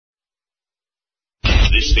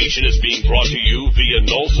This station is being brought to you via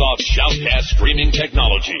Nullsoft Shoutcast streaming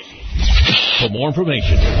technology. For more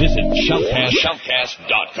information, visit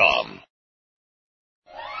shoutcast.com.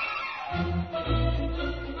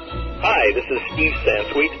 Hi, this is Steve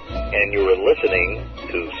Sansweet, and you are listening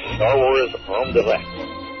to Star Wars en Direct.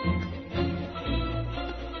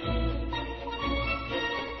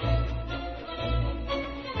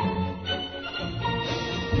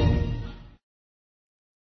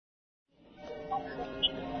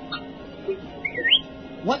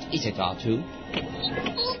 What is it, R2?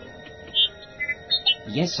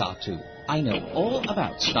 Yes, R2. I know all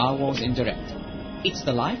about Star Wars in Direct. It's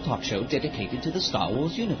the live talk show dedicated to the Star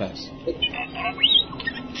Wars universe. A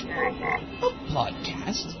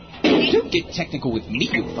podcast? Don't get technical with me,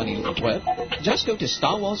 you funny little twerp. Just go to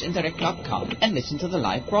StarWarsIndirect.com and listen to the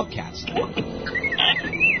live broadcast.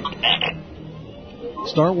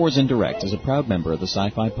 Star Wars in Direct is a proud member of the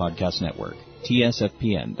Sci-Fi Podcast Network,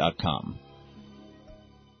 tsfpn.com.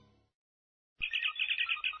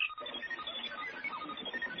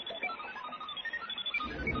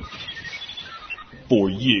 For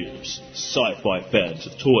years, sci-fi fans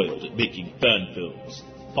have toiled at making fan films,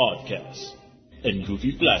 podcasts, and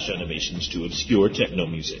goofy flash animations to obscure techno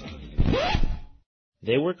music.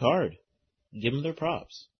 They work hard. Give them their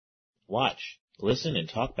props. Watch, listen, and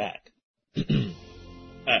talk back.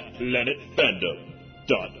 At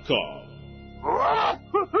planetfandom.com.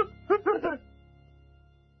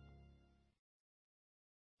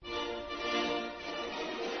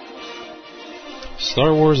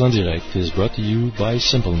 Star Wars en Direct is brought to you by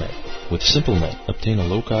SimpleNet. With SimpleNet, obtain a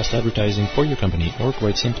low-cost advertising for your company, or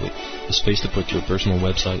quite simply, the space to put your personal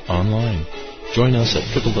website online. Join us at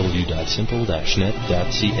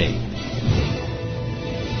www.simple-net.ca.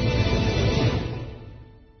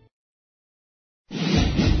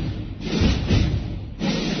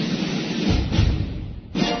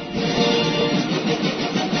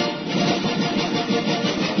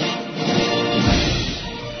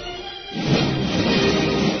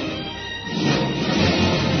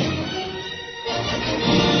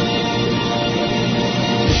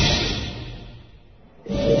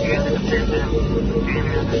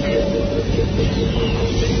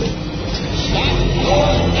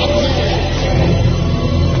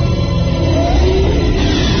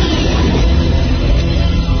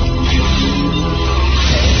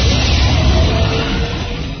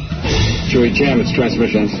 Jam its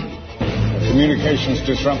transmissions. Communications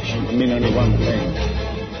disruption can mean only one thing.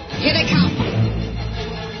 Here they come.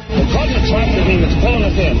 The coordinates mark the beam that's pulling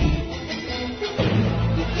us in.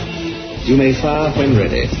 You may fire when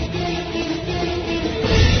ready.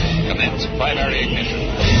 Commence primary ignition.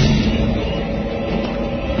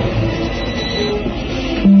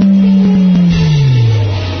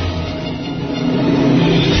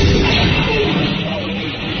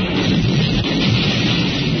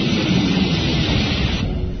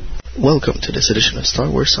 Welcome to this edition of Star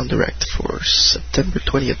Wars on Direct for September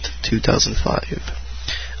 20th, 2005.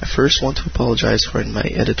 I first want to apologize for in my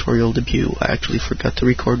editorial debut, I actually forgot to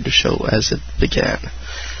record the show as it began.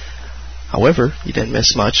 However, you didn't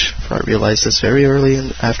miss much, for I realized this very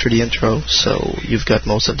early after the intro, so you've got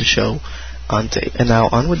most of the show on tape. And now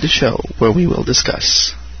on with the show, where we will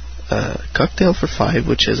discuss Cocktail for Five,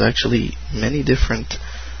 which is actually many different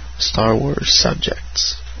Star Wars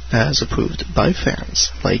subjects, as approved by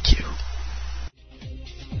fans like you.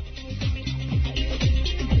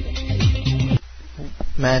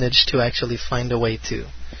 Managed to actually find a way to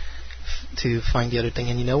find the other thing,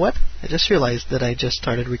 and you know what? I just realized that I just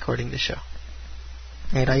started recording the show.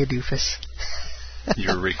 Ain't I a doofus?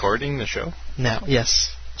 You're recording the show? Now,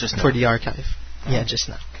 yes. Just now? For the archive. Oh. Yeah, just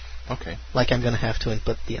now. Okay. Like I'm going to have to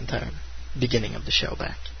input the entire beginning of the show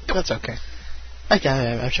back. That's okay. I'm sure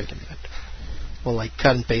I can do that. We'll like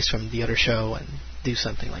cut and paste from the other show and do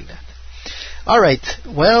something like that. Alright,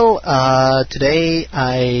 well, today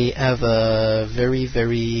I have a very,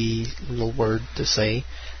 very little word to say.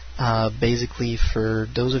 Basically, for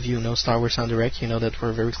those of you who know Star Wars on Direct, you know that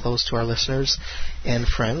we're very close to our listeners and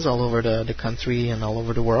friends all over the country and all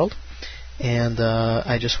over the world. And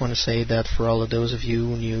I just want to say that for all of those of you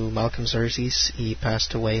who knew Malcolm Xerxes, he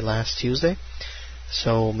passed away last Tuesday.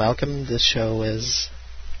 So, Malcolm, this show it's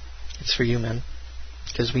for you, man.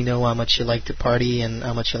 Because we know how much you like to party and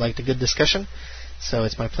how much you like the good discussion. So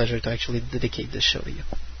it's my pleasure to actually dedicate this show to you.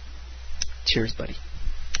 Cheers, buddy.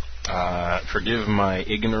 Forgive my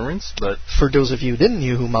ignorance, but... For those of you who didn't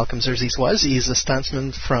know who Malcolm Xerxes was, he's a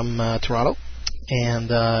stuntman from Toronto.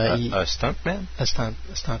 And a stuntman? A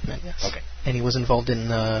stuntman, yes. Okay. And he was involved in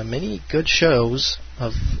many good shows,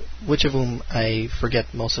 of which of whom I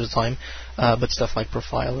forget most of the time, but stuff like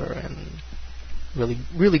Profiler and really,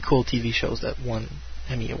 really cool TV shows that won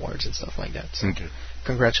Emmy Awards and stuff like that. So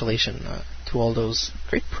congratulations to all those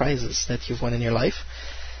great prizes that you've won in your life.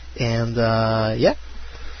 And yeah,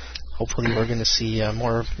 hopefully we're going to see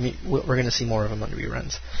more of them on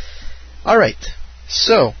reruns. All right,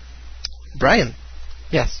 so Brian,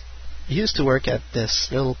 yes, you used to work at this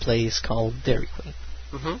little place called Dairy Queen,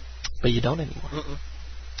 but you don't anymore.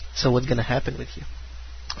 So what's going to happen with you?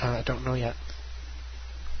 I don't know yet.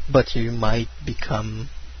 But you might become...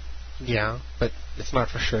 Yeah, but it's not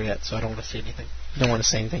for sure yet, so I don't want to say anything. Don't want to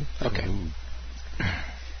say anything? Okay. Ooh.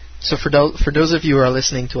 So for those of you who are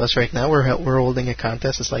listening to us right now, we're holding a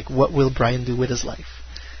contest. It's like, what will Brian do with his life?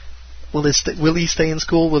 Will he stay in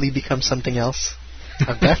school? Will he become something else?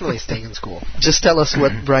 I'm definitely staying in school. Just tell us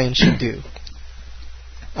what Brian should do.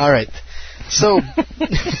 All right. So...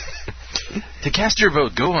 To cast your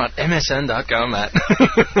vote, go on msn.com.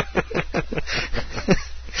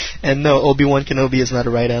 And no, Obi-Wan Kenobi is not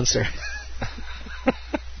a right answer.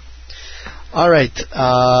 All right.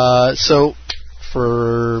 So,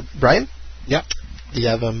 for Brian? Yep. Do you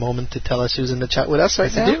have a moment to tell us who's in the chat with us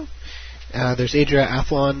right now? I do. There's Adria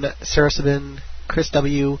Athlon, Sarah Sabin, Chris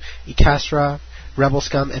W., Ecastra, Rebel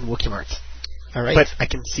Scum, and Wookie Marts. All right. But I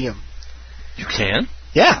can see him. You can?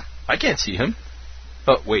 Yeah. I can't see him.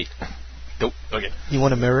 Oh, wait. Nope. Okay. You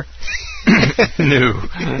want a mirror? No.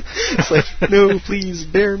 It's like, no, please,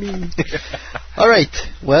 bear me. All right.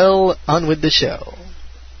 Well, on with the show.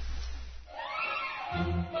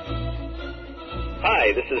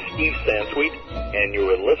 Hi, this is Steve Sansweet, and you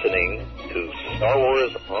are listening to Star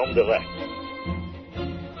Wars en direct.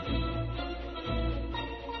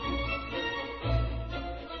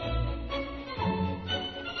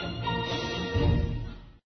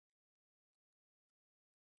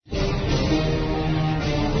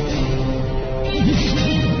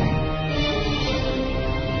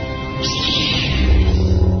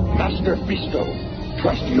 Master Fisto,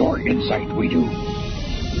 trust your insight, we do.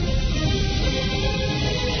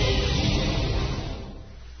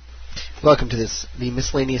 Welcome to the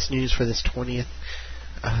miscellaneous news for this 20th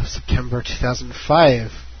of September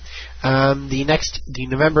 2005. The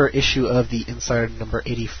November issue of the Insider number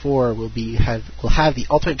 84 will have the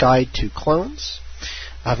alternate guide to Clones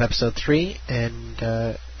of episode 3, and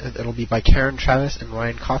it'll be by Karen Travis and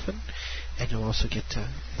Ryan Coffin, and you'll also get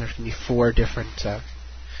there's going to be three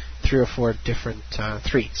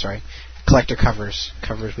collector covers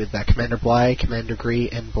with Commander Bly, Commander Gree,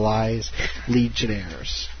 and Bly's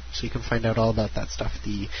Legionnaires. So you can find out all about that stuff.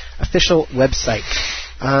 The official website.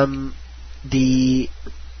 The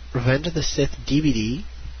Revenge of the Sith DVD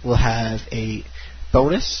will have a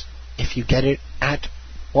bonus if you get it at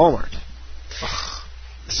Walmart.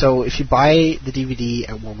 So if you buy the DVD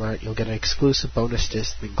at Walmart, you'll get an exclusive bonus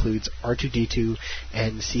disc that includes R2-D2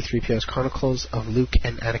 and C-3PO's Chronicles of Luke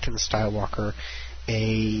and Anakin Skywalker,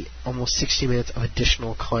 almost 60 minutes of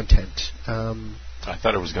additional content. I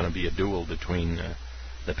thought it was going to be a duel between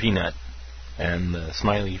the Peanut and the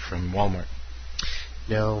Smiley from Walmart.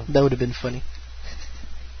 No. That would have been funny.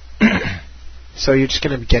 So you're just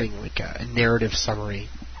going to be getting like a narrative summary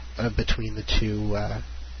between the two...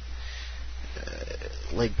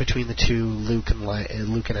 between the two Luke and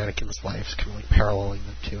Anakin's lives, kind of like paralleling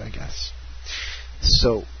them two, I guess.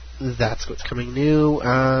 So that's what's coming new.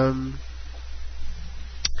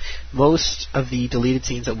 Most of the deleted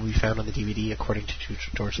scenes that will be found on the DVD, according to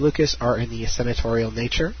George Lucas, are in the senatorial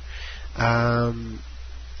nature.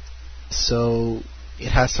 So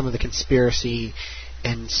it has some of the conspiracy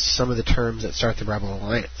and some of the terms that start the Rebel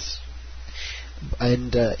Alliance.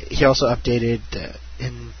 And he also updated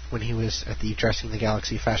when he was at the Dressing the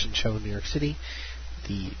Galaxy fashion show in New York City,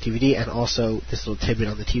 the DVD, and also this little tidbit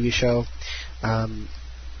on the TV show.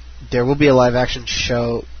 There will be a live-action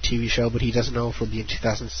TV show, but he doesn't know if it will be in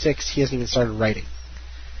 2006. He hasn't even started writing.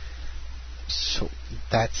 So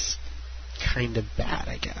that's kind of bad,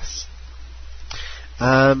 I guess.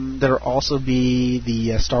 There will also be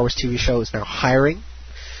the Star Wars TV show is now hiring,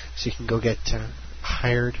 so you can go get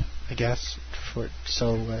hired, I guess.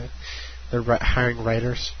 They're hiring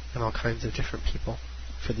writers and all kinds of different people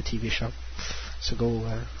for the TV show. So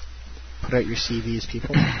go put out your CVs,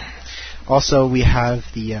 people. Also, we have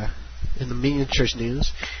in the miniatures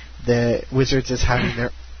news, the Wizards is having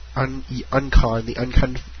their Uncon, the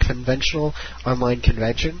unconventional online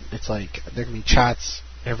convention. It's like there can be chats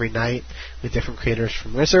every night with different creators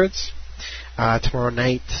from Wizards. Tomorrow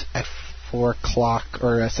night at 4 o'clock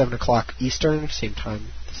or 7 o'clock Eastern, same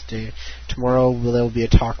time this day. Tomorrow there will be a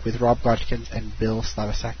talk with Rob Godkins and Bill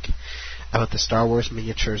Slavacek about the Star Wars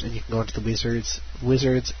miniatures, and you can go into the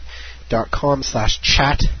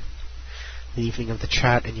wizards.com/chat, the evening of the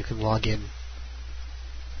chat, and you can log in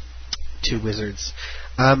two wizards.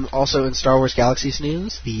 Also in Star Wars Galaxies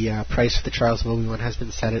news, the price for the Trials of Obi-Wan has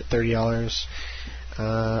been set at $30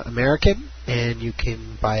 American, and you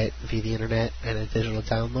can buy it via the internet and a digital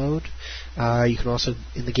download. You can also,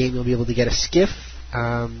 in the game, you'll be able to get a skiff,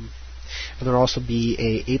 and there'll also be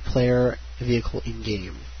a 8-player vehicle in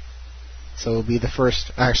game. So it'll be the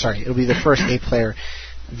first. It'll be the first 8-player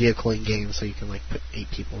vehicle in game, so you can like put 8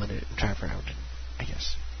 people in it and drive around. I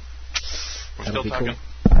guess that'll be cool.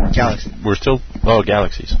 Galaxy. We're still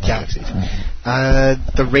Galaxies. Galaxies.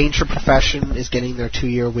 The Ranger profession is getting their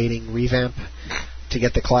 2-year waiting revamp to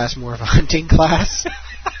get the class more of a hunting class.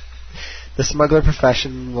 The Smuggler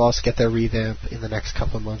profession will also get their revamp in the next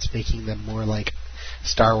couple of months, making them more like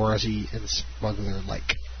Star Wars-y and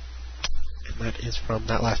Smuggler-like. And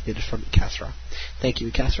that last bit is from Ikasra. Thank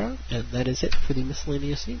you, Ikasra, and that is it for the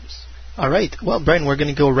miscellaneous news. All right. Well, Brian, we're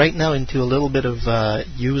going to go right now into a little bit of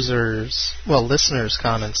listeners'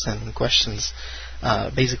 comments and questions,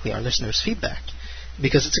 basically our listeners' feedback,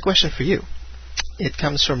 because it's a question for you. It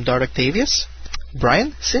comes from Dart Octavius.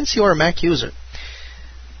 Brian, since you're a Mac user,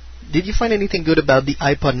 did you find anything good about the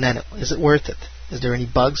iPod Nano? Is it worth it? Is there any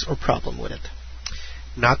bugs or problem with it?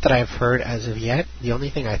 Not that I've heard as of yet. The only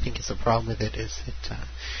thing I think is a problem with it is that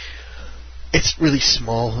it's really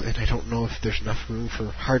small, and I don't know if there's enough room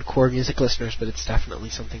for hardcore music listeners, but it's definitely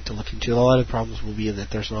something to look into. A lot of the problems will be that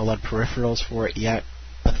there's not a lot of peripherals for it yet,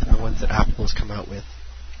 other than the ones that Apple has come out with.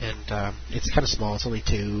 And it's kind of small. It's only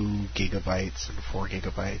 2 gigabytes and 4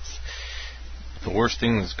 gigabytes. The worst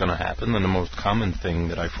thing that's going to happen, and the most common thing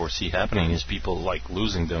that I foresee happening, is people like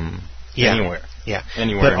losing them anywhere. Yeah.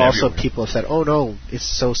 Anywhere. But also everywhere. people have said, oh no, it's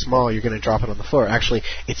so small, you're going to drop it on the floor. Actually,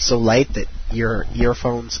 it's so light that your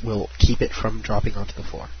earphones will keep it from dropping onto the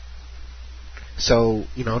floor. So,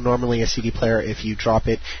 normally a CD player, if you drop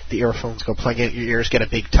it, the earphones go plug in, your ears get a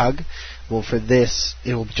big tug. Well, for this,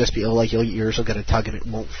 it will just be like your ears will get a tug and it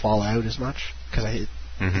won't fall out as much, because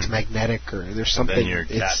it's magnetic, or there's something. And then your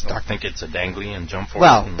cat stuck. will think it's a dangly and jump for it.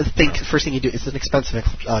 Well, first thing you do, it's an expensive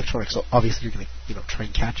electronic, so obviously you're going to try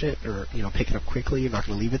and catch it, or pick it up quickly. You're not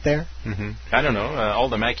going to leave it there. I don't know. All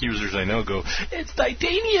the Mac users I know go, it's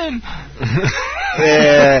titanium.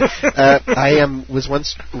 I was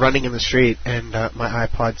once running in the street, and my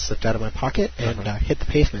iPod slipped out of my pocket and hit the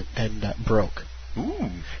pavement and broke.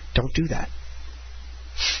 Ooh! Don't do that.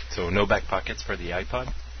 So no back pockets for the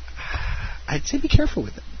iPod? I'd say be careful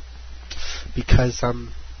with it, because I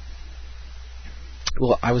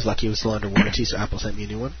was lucky it was still under warranty, so Apple sent me a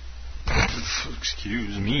new one.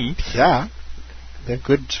 Excuse me. Yeah, they're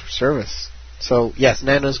good service. So yes,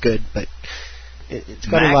 Nano's good, but it's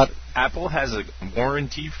got a lot. Apple has a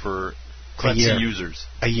warranty for klutzy users.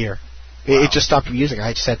 A year. Wow. It just stopped using.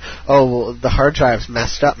 I just said, "Oh, well, the hard drive's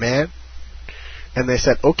messed up, man," and they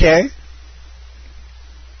said, "Okay."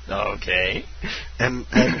 Okay. And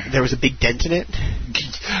there was a big dent in it.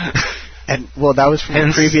 And that was from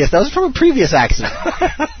a previous accident.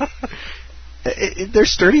 They're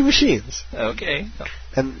sturdy machines. Okay.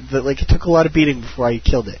 And it took a lot of beating before I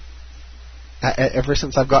killed it. Ever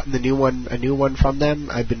since I've gotten a new one from them,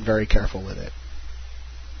 I've been very careful with it.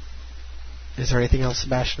 Is there anything else,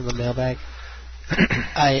 Sebastian, in the mailbag?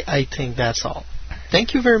 I think that's all.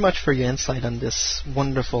 Thank you very much for your insight on this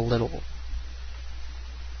wonderful little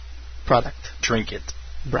product. Trinket.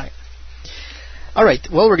 Right. All right.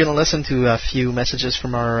 Well, we're going to listen to a few messages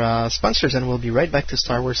from our sponsors, and we'll be right back to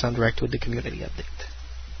Star Wars on Direct with the community update.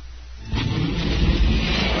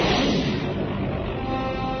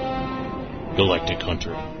 Galactic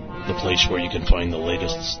Hunter, the place where you can find the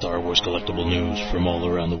latest Star Wars collectible news from all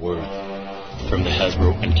around the world. From the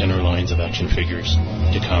Hasbro and Kenner lines of action figures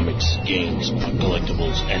to comics, games, pop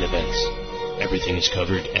collectibles, and events, everything is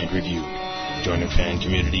covered and reviewed. Join our fan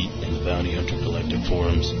community in the Bounty Hunter Collective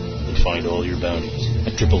forums and find all your bounties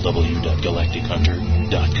at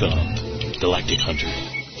www.galactichunter.com. Galactic Hunter,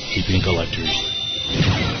 keeping collectors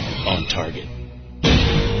on target.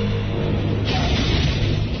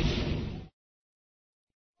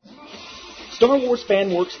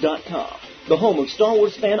 StarWarsFanWorks.com, the home of Star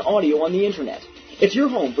Wars fan audio on the Internet. It's your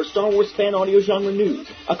home for Star Wars fan audio genre news,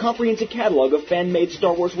 a comprehensive catalog of fan-made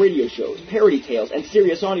Star Wars radio shows, parody tales, and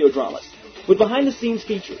serious audio dramas. With behind-the-scenes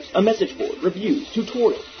features, a message board, reviews,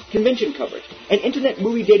 tutorials, convention coverage, an Internet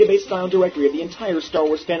movie database-style directory of the entire Star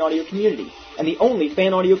Wars fan audio community, and the only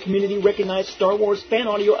fan audio community-recognized Star Wars Fan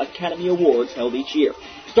Audio Academy Awards held each year.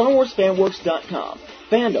 StarWarsFanWorks.com.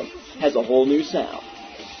 Fandom has a whole new sound.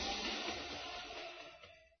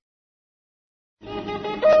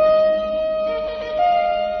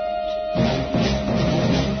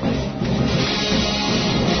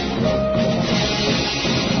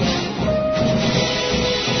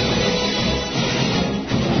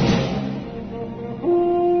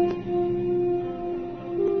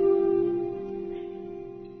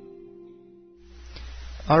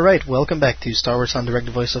 Alright, welcome back to Star Wars on Direct,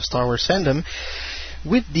 the voice of Star Wars fandom,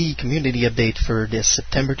 with the community update for this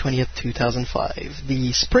September 20th, 2005.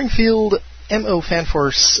 The Springfield MO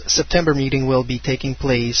FanForce September meeting will be taking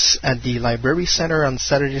place at the Library Center on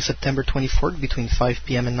Saturday, September 24th between 5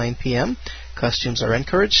 p.m. and 9 p.m. Costumes are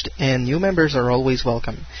encouraged, and new members are always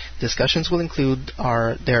welcome. Discussions will include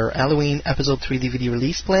their Halloween Episode 3 DVD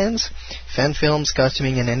release plans, fan films,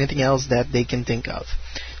 costuming, and anything else that they can think of.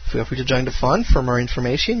 Feel free to join the fun. For more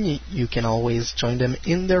information, you can always join them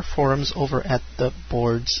in their forums over at the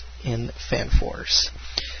boards in FanForce.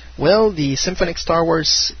 Well, the Symphonic Star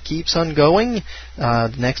Wars keeps on going.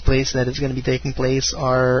 The next place that is going to be taking place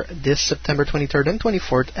are this September 23rd and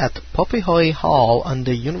 24th at Popehoy Hall on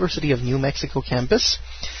the University of New Mexico campus.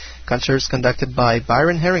 Concerts conducted by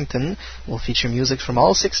Byron Harrington will feature music from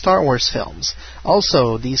all 6 Star Wars films.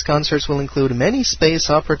 Also, these concerts will include many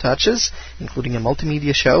space opera touches, including a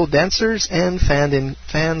multimedia show, dancers, and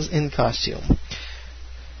fans in costume.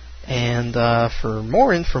 And for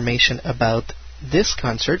more information about this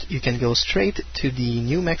concert, you can go straight to the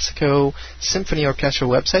New Mexico Symphony Orchestra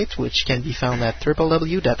website, which can be found at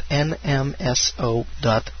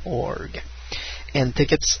www.nmso.org. And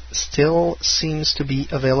tickets still seems to be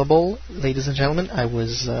available, ladies and gentlemen. I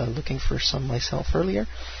was looking for some myself earlier,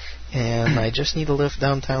 and I just need to live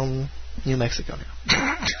downtown New Mexico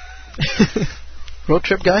now. Road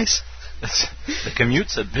trip, guys? The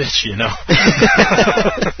commute's a bitch, you know.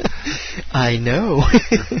 I know.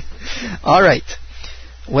 All right.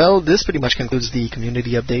 Well, this pretty much concludes the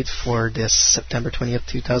community update for this September 20th,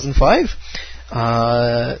 2005.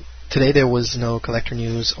 Today there was no collector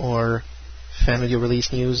news or fan video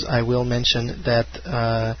release news. I will mention that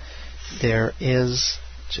there is,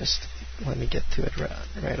 just let me get to it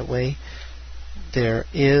right away, there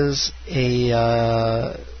is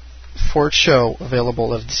a fourth show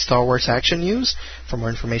available of the Star Wars Action News. For more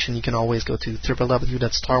information, you can always go to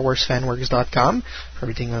www.starwarsfanworks.com for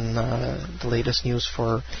everything on the latest news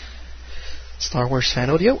for Star Wars Fan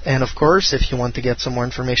Audio. And of course, if you want to get some more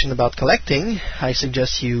information about collecting, I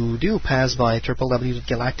suggest you do pass by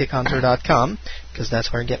www.galactichunter.com, because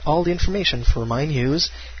that's where I get all the information for my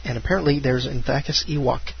news. And apparently there's an Intakis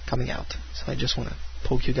Ewok coming out. So I just want to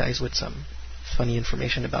poke you guys with some funny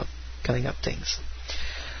information about cutting up things.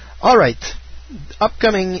 Alright,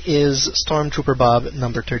 upcoming is Stormtrooper Bob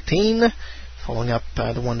number 13, following up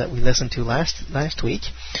the one that we listened to last week.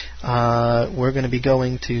 We're going to be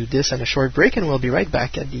going to this and a short break, and we'll be right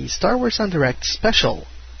back at the Star Wars on Direct special,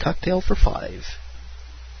 Cocktail for 5.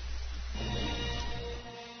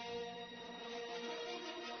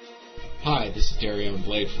 Hi, this is Darion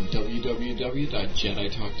Blade from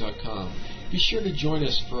www.jeditalk.com. Be sure to join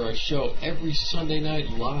us for our show every Sunday night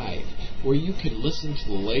live, where you can listen to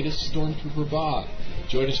the latest Stormtrooper Bob.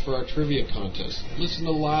 Join us for our trivia contest. Listen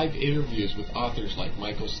to live interviews with authors like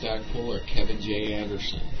Michael Stackpole or Kevin J.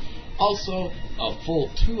 Anderson. Also, a full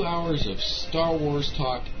 2 hours of Star Wars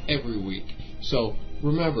talk every week. So,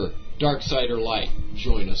 remember, dark side or light,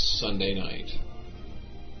 join us Sunday night.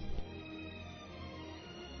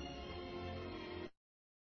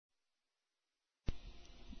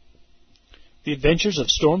 The Adventures of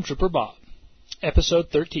Stormtrooper Bob,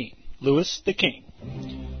 Episode 13, Louis the King.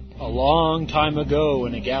 A long time ago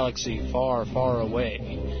in a galaxy far, far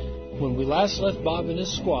away, when we last left Bob and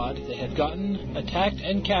his squad, they had gotten attacked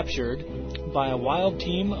and captured by a wild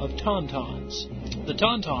team of Tauntauns. The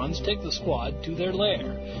Tauntauns take the squad to their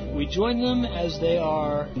lair. We join them as they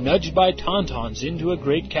are nudged by Tauntauns into a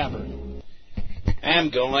great cavern.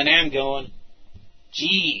 I'm going.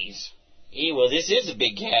 Jeez. Hey, well, this is a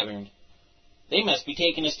big cavern. They must be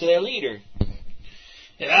taking us to their leader.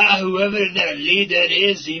 Whoever their leader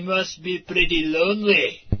is, he must be pretty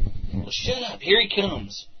lonely. Well, shut up. Here he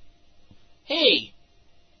comes. Hey,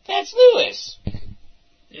 that's Louis.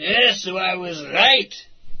 Yeah, so I was right.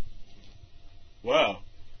 Wow.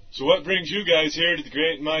 So what brings you guys here to the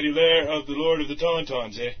great and mighty lair of the Lord of the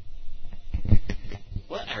Tauntauns, eh?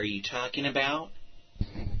 What are you talking about?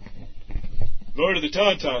 Lord of the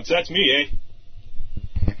Tauntauns, that's me, eh?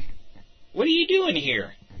 What are you doing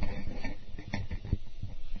here?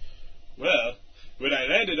 Well, when I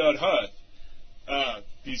landed on Hoth,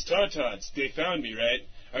 these Tauntauns, they found me, right?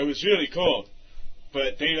 I was really cold,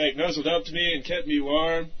 but they, nuzzled up to me and kept me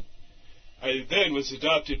warm. I then was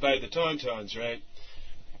adopted by the Tauntauns, right?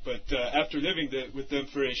 But after living with them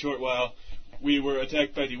for a short while, we were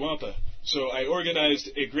attacked by the Wampa. So I organized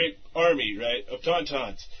a great army, right, of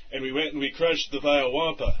Tauntauns, and we went and we crushed the vile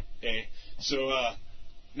Wampa, eh? So,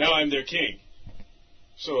 now I'm their king.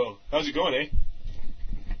 So, how's it going, eh?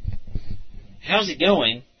 How's it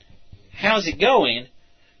going?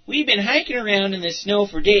 We've been hiking around in the snow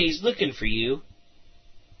for days looking for you.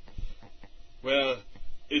 Well,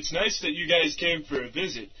 it's nice that you guys came for a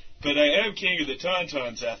visit, but I am king of the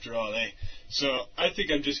Tauntauns after all, eh? So I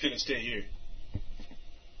think I'm just going to stay here.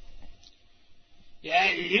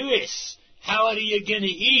 Yeah, Lewis, how are you going to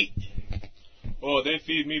eat? Oh, they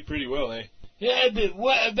feed me pretty well, eh? Yeah, but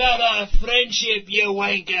what about our friendship, you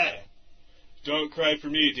wanker? Don't cry for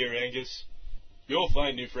me, dear Angus. You'll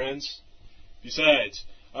find new friends. Besides,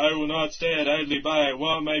 I will not stand idly by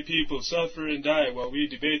while my people suffer and die while we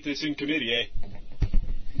debate this in committee, eh?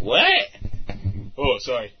 What? Oh,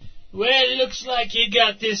 sorry. Well, looks like you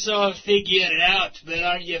got this all figured out, but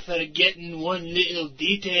aren't you forgetting one little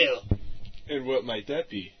detail? And what might that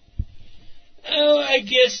be? Oh, I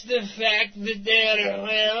guess the fact that there,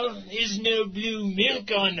 well, is no blue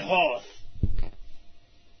milk on Hoth.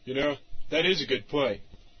 You know, that is a good point.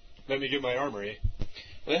 Let me get my armor, eh?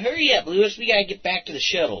 Well, hurry up, Lewis. We gotta get back to the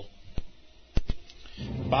shuttle.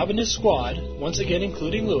 Bob and his squad, once again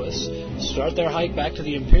including Lewis, start their hike back to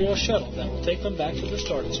the Imperial shuttle that will take them back to the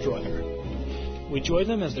Star Destroyer. We join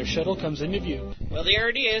them as their shuttle comes into view. Well, there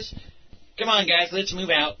it is. Come on, guys, let's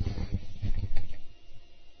move out.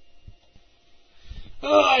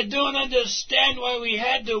 Oh, I don't understand why we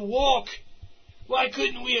had to walk. Why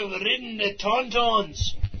couldn't we have ridden the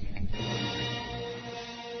Tauntauns?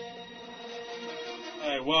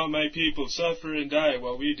 I want my people suffer and die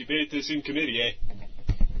while we debate this in committee, eh?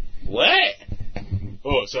 What?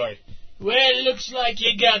 Oh, sorry. Well, looks like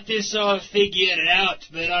you got this all figured out,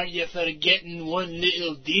 but aren't you forgetting one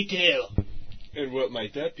little detail? And what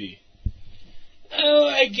might that be? Oh,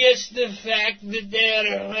 I guess the fact that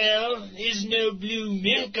there, well, is no blue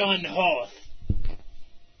milk on Hoth.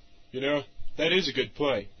 You know, that is a good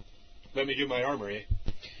point. Let me get my armor, eh?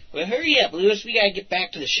 Well, hurry up, Lewis. We gotta get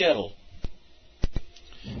back to the shuttle.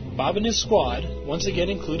 Bob and his squad, once again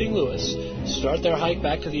including Lewis, start their hike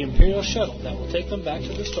back to the Imperial shuttle that will take them back to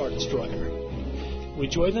the Star Destroyer. We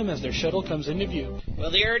join them as their shuttle comes into view.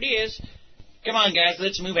 Well, there it is. Come on, guys,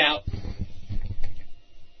 let's move out.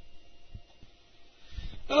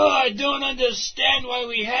 Oh, I don't understand why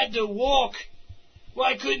we had to walk.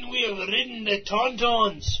 Why couldn't we have ridden the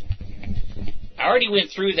Tauntauns? I already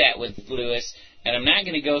went through that with Lewis, and I'm not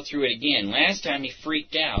going to go through it again. Last time he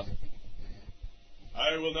freaked out.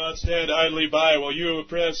 I will not stand idly by while you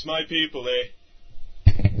oppress my people, eh?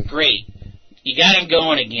 Great. You got him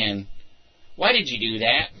going again. Why did you do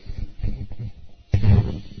that?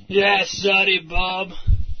 Yeah, sorry, Bob.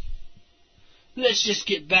 Let's just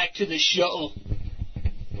get back to the shuttle.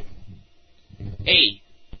 Hey,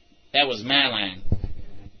 that was my line.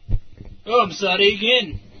 Oh, I'm sorry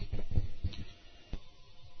again.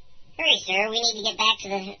 Hurry, sir. We need to get back to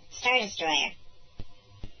the Star Destroyer.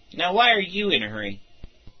 Now, why are you in a hurry?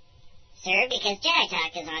 Sir, because Jedi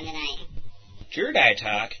Talk is on tonight. Jedi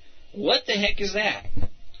Talk? What the heck is that?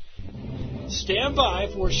 Stand by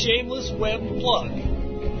for shameless web plug.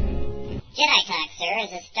 Jedi Talk, sir,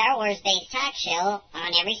 is a Star Wars-based talk show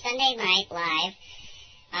on every Sunday night live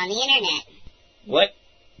on the Internet. What?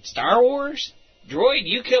 Star Wars? Droid,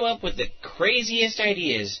 you come up with the craziest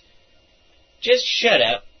ideas. Just shut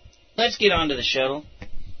up. Let's get onto the shuttle.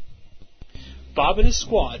 Bob and his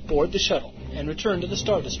squad board the shuttle and return to the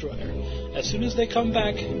Star Destroyer. As soon as they come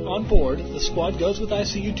back on board, the squad goes with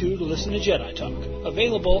ICU-2 to listen to Jedi Talk,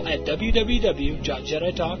 available at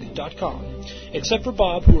www.jeditalk.com, except for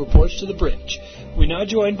Bob, who reports to the bridge. We now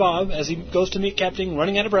join Bob as he goes to meet Captain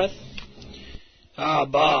running out of breath. Ah,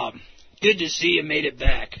 Bob, good to see you made it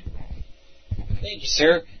back. Thank you,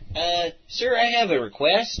 sir. Sir, I have a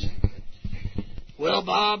request. Well,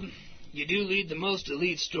 Bob, you do lead the most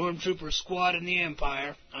elite stormtrooper squad in the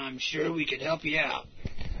Empire. I'm sure we could help you out.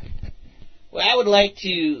 Well, I would like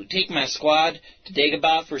to take my squad to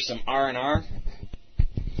Dagobah for some R&R.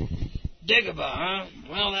 Dagobah, huh?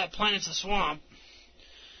 Well, that planet's a swamp.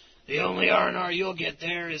 The only R&R you'll get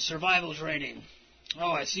there is survival training.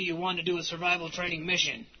 Oh, I see you want to do a survival training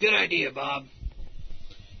mission. Good idea, Bob.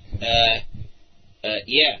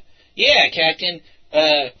 Yeah, Captain.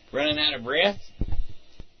 Running out of breath?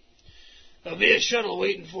 There'll be a shuttle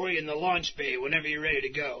waiting for you in the launch bay whenever you're ready to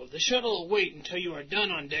go. The shuttle will wait until you are done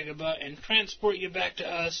on Dagobah and transport you back to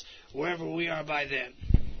us wherever we are by then.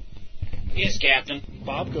 Yes, Captain.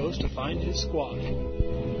 Bob goes to find his squad.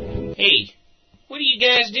 Hey, what are you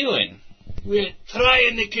guys doing? We're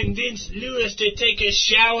trying to convince Lewis to take a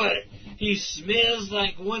shower. He smells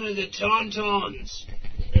like one of the Tauntauns.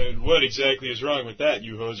 And what exactly is wrong with that,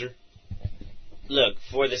 you hoser? Look,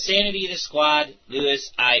 for the sanity of the squad,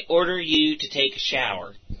 Lewis, I order you to take a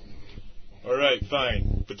shower. All right,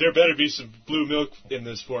 fine. But there better be some blue milk in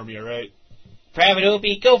this for me, all right? Private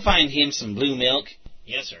Opie, go find him some blue milk.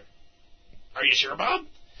 Yes, sir. Are you sure, Bob?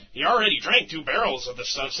 He already drank 2 barrels of the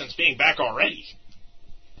stuff since being back already.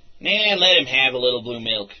 Nah, let him have a little blue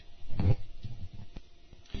milk.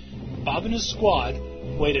 Bob and his squad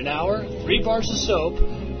wait an hour, 3 bars of soap,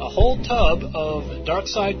 a whole tub of Dark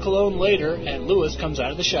Side cologne later, and Lewis comes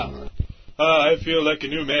out of the shower. I feel like a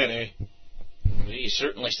new man, eh? Well, you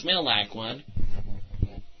certainly smell like one.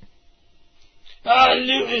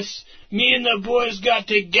 Lewis, me and the boys got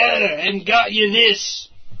together and got you this.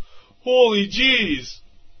 Holy jeez.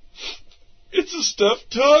 It's a stuffed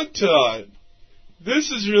tauntaun. This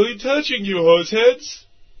is really touching you, hoseheads.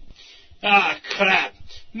 Ah, crap.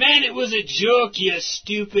 Man, it was a joke, you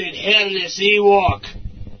stupid, hairless Ewok.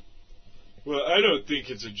 Well, I don't think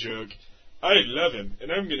it's a joke. I love him,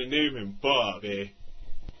 and I'm going to name him Bob, eh?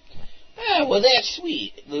 Well, that's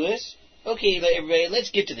sweet, Lewis. Okay, everybody, let's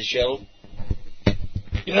get to the show.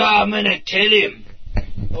 Yeah, I'm going to tell him.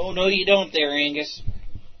 Oh, no, you don't there, Angus.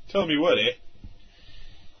 Tell me what, eh?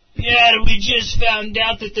 Yeah, we just found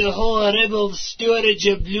out that the whole rebel storage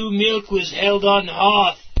of blue milk was held on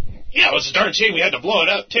Hoth. Yeah, it was a darn shame we had to blow it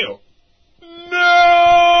up, too.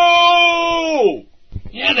 No!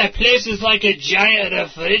 Yeah, that place is like a giant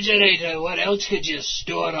refrigerator. What else could you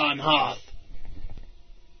store on Hoth?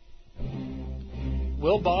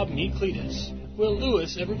 Will Bob meet Cletus? Will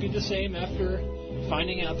Lewis ever be the same after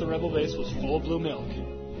finding out the rebel base was full of blue milk?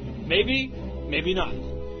 Maybe, maybe not.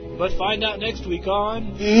 But find out next week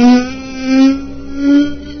on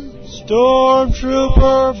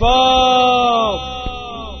Stormtrooper Bob!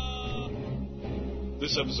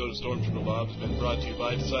 This episode of Stormtrooper Bob has been brought to you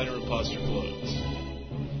by Designer Imposter Colognes.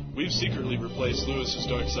 We've secretly replaced Lewis's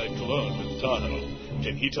Dark Side cologne with Tahoe.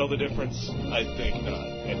 Can he tell the difference? I think not,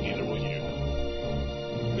 and neither will you.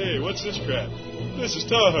 Hey, what's this crap? This is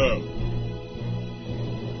Tahoe!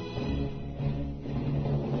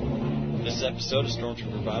 This episode of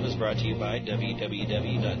Stormtrooper Bob is brought to you by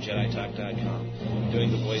www.jeditalk.com.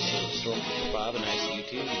 Doing the voice of Stormtrooper Bob and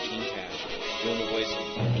ICU2, Eugene Cash. Doing the voice of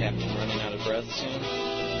Captain Running Out of Breath soon,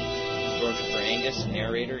 Stormtrooper Angus,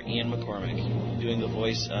 narrator Ian McCormick. Doing the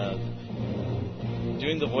voice of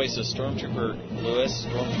Stormtrooper Lewis,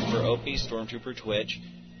 Stormtrooper Opie, Stormtrooper Twitch,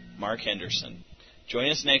 Mark Henderson.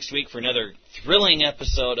 Join us next week for another thrilling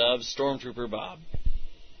episode of Stormtrooper Bob.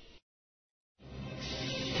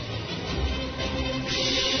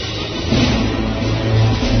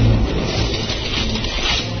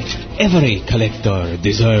 Every collector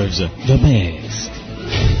deserves the best.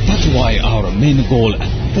 That's why our main goal at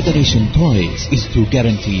Federation Toys is to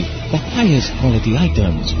guarantee the highest quality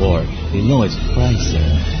items for the lowest prices.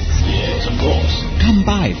 Yes, of course. Come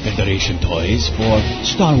by Federation Toys for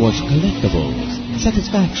Star Wars collectibles.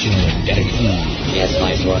 Satisfaction guaranteed. Yes,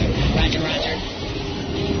 Viceroy. Roger, roger.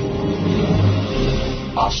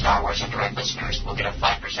 All Star Wars and Direct listeners will get a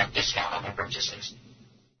 5% discount on their purchases.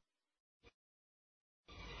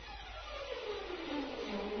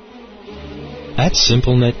 At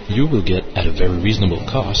SimpleNet, you will get, at a very reasonable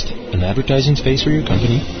cost, an advertising space for your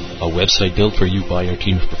company, a website built for you by our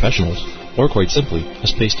team of professionals, or quite simply, a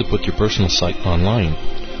space to put your personal site online.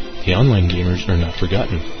 The online gamers are not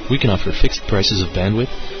forgotten. We can offer fixed prices of bandwidth,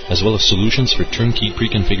 as well as solutions for turnkey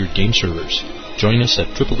pre-configured game servers. Join us at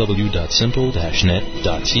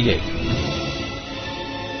www.simple-net.ca.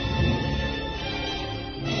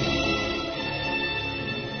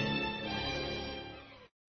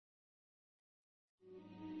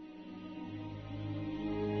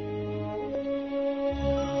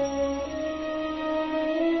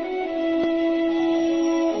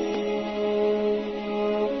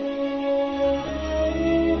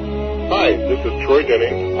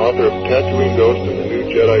 Author of Tatooine Ghost and the new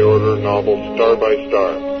Jedi Order novel Star by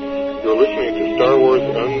Star. You're listening to Star Wars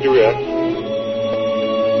Undirect.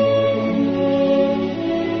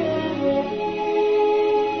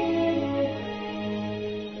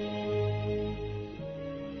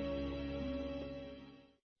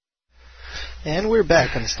 And we're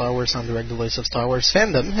back on Star Wars Undirect, the voice of Star Wars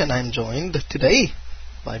fandom, and I'm joined today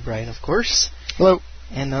by Brian, of course. Hello.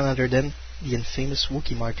 And none other than the infamous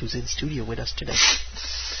Wookiee Mart, who's in studio with us today.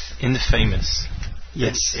 Infamous.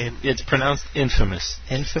 Yes. It's pronounced infamous.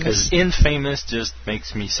 Infamous? Because infamous just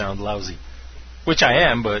makes me sound lousy. Which I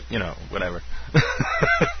am, but, whatever.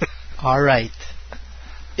 All right.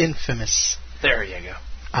 Infamous. There you go.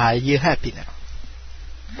 Are you happy now?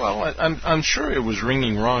 Well, I'm sure it was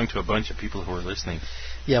ringing wrong to a bunch of people who were listening.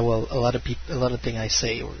 Yeah, well, a lot of things I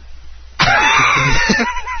say or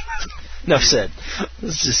Enough said.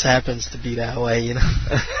 This just happens to be that way,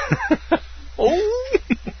 Oh!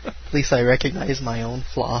 At least I recognize my own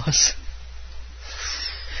flaws.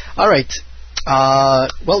 Alright.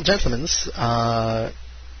 Well, gentlemen,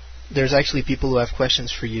 there's actually people who have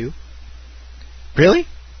questions for you. Really?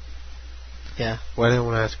 Yeah. Why do they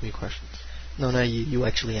want to ask me questions? No, you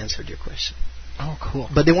actually answered your question. Oh, cool.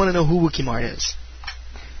 But they want to know who Wookie Mart is.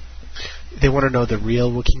 They want to know the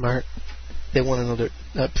real Wookie Mart? They want to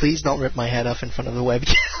know please don't rip my head off in front of the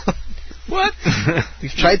webcam. What?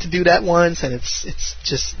 We've tried to do that once, and it's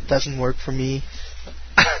just doesn't work for me.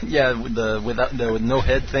 Yeah, with no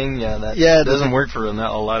head thing, that doesn't work for a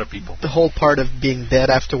lot of people. The whole part of being dead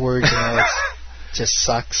afterwards, it just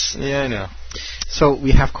sucks. Yeah, I know. So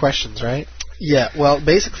we have questions, right? Yeah. Well,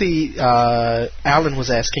 basically, Alan was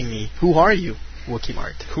asking me, "Who are you, Wookie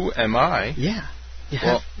Mart?" Who am I? Yeah.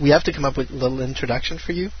 We have to come up with a little introduction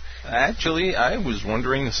for you. Actually, I was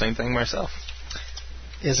wondering the same thing myself.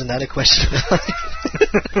 Isn't that a question?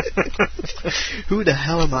 Who the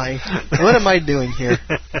hell am I? What am I doing here?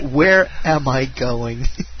 Where am I going?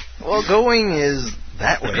 Well, going is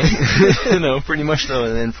that way. Pretty much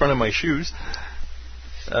in front of my shoes.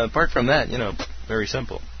 Apart from that, very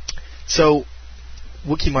simple. So,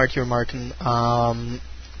 Wookie Mart, you're Martin.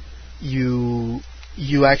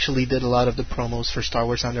 You actually did a lot of the promos for Star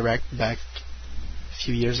Wars on Direct back a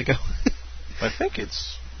few years ago. I think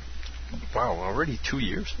it's... Wow, already 2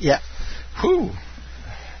 years? Yeah. Whew.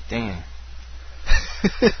 Dang.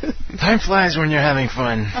 Time flies when you're having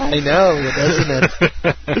fun. I know, doesn't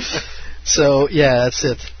it? So, yeah, that's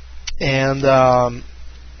it. And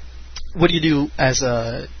what do you do as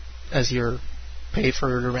your pay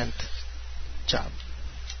for the rent job?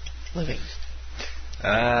 Living?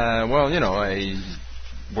 Well, I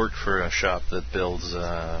work for a shop that builds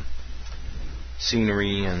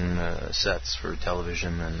scenery and sets for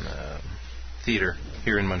television and theater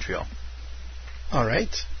here in Montreal. All right.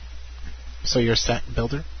 So you're a set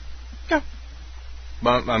builder? Yeah.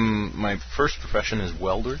 My first profession is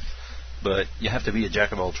welder, but you have to be a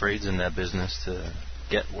jack of all trades in that business to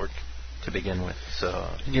get work to begin with. So.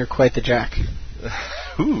 And you're quite the jack.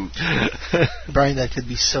 Ooh. Brian, that could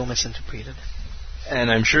be so misinterpreted. And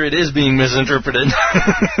I'm sure it is being misinterpreted.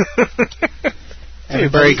 You're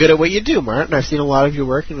very good at what you do, Martin. I've seen a lot of your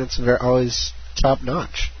work, and it's always top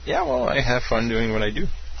notch. Yeah, well, I have fun doing what I do.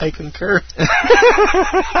 I concur.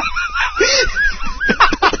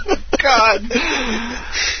 God.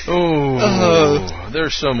 Oh,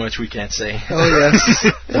 there's so much we can't say. Oh, yes.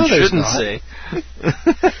 No, shouldn't say.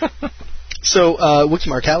 So, Wookie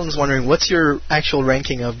Mart, Alan's wondering, what's your actual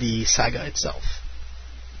ranking of the saga itself?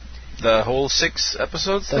 The whole 6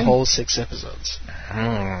 episodes thing? The whole 6 episodes.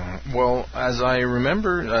 Well, as I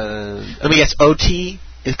remember... Let me guess, OT,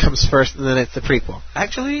 it comes first, and then it's the prequel.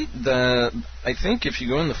 Actually, I think if you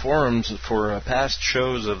go in the forums for past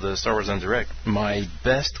shows of the Star Wars on Direct, my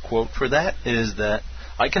best quote for that is that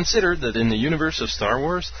I consider that in the universe of Star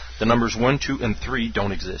Wars, the numbers 1, 2, and 3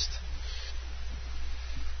 don't exist.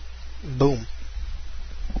 Boom.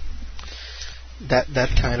 That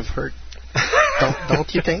kind of hurt.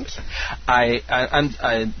 Don't you think?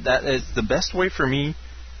 That is the best way for me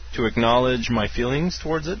to acknowledge my feelings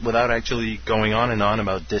towards it without actually going on and on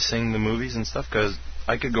about dissing the movies and stuff, because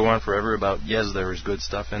I could go on forever about, yes, there is good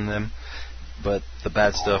stuff in them, but the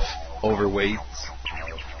bad stuff overweights,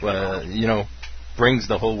 brings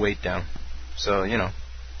the whole weight down. So,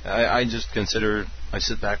 I just consider, I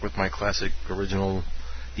sit back with my classic original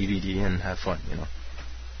DVD and have fun,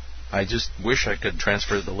 I just wish I could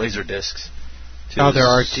transfer the laser discs. Oh, there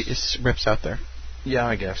are rips out there. Yeah,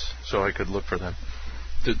 I guess. So I could look for them.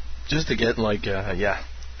 Just to get,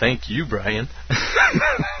 thank you, Brian.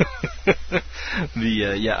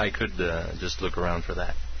 I could just look around for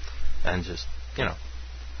that. And just,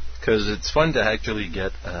 because it's fun to actually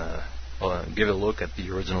give a look at the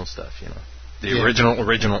original stuff, The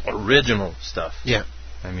original stuff. Yeah.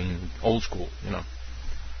 I mean, old school,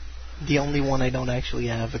 The only one I don't actually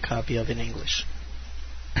have a copy of in English.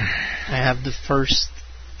 I have the first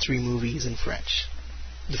 3 movies in French.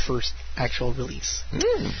 The first actual release.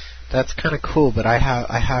 That's kind of cool, but I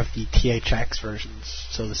have the THX versions,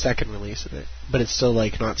 so the second release of it. But it's still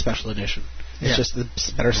not special edition. It's just the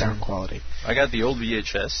better sound quality. I got the old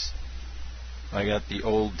VHS. I got the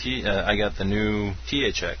old I got the new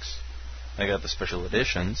THX. I got the special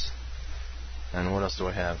editions. And what else do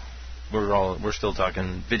I have? We're still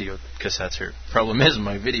talking video cassettes here. Problem is,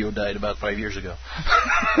 my video died about 5 years ago.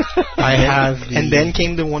 I have and then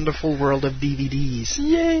came the wonderful world of DVDs.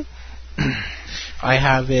 Yay! I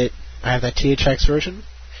have it. I have that THX version,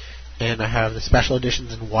 and I have the special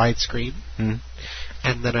editions in widescreen, and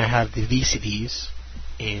then I have the VCDs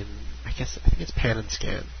in I think it's pan and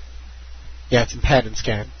scan. Yeah, it's in pan and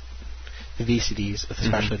scan. The VCDs with the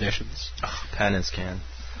special editions. Oh, pan and scan.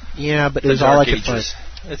 Yeah, but it The was all I Dark could find. Ages.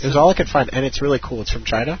 It was all I could find, and it's really cool. It's from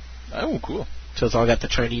China. Oh, cool. So it's all got the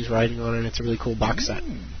Chinese writing on it, and it's a really cool box set.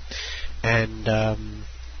 And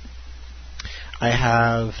I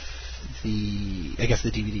have the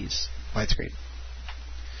DVDs, widescreen.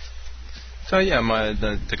 So yeah,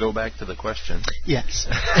 to go back to the question. Yes.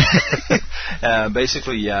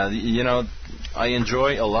 Basically, yeah, you know, I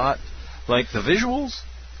enjoy a lot, like the visuals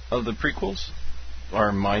of the prequels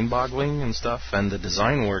are mind-boggling and stuff, and the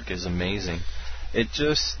design work is amazing. It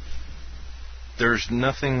just, there's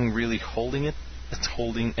nothing really holding it. It's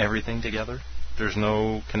holding everything together. There's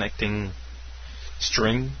no connecting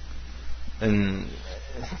string, and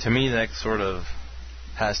to me that sort of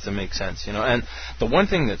has to make sense, you know. And the one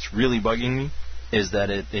thing that's really bugging me is that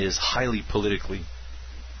it is highly politically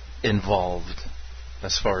involved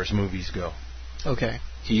as far as movies go. Okay.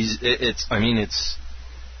 It's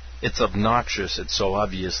obnoxious. It's so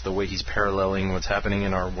obvious the way he's paralleling what's happening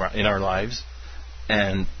in our lives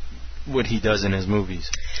and what he does in his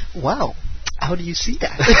movies. Wow. How do you see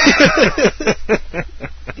that?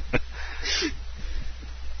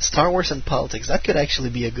 Star Wars and politics. That could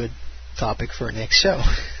actually be a good topic for our next show.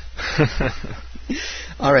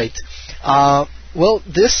 All right. Well,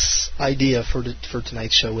 this idea for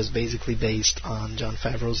tonight's show was basically based on Jon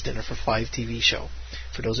Favreau's Dinner for Five TV show.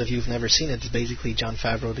 For those of you who've never seen it, it's basically Jon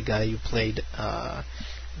Favreau, the guy who played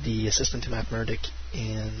the assistant to Matt Murdock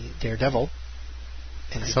in Daredevil.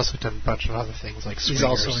 And he's also done a bunch of other things like Swingers. He's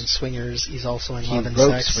also in Swingers. He's also in Love and He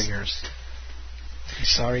wrote Sex. Swingers. I'm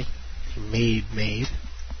sorry. He made.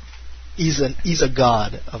 He's a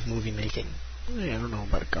god of movie making. Yeah, I don't know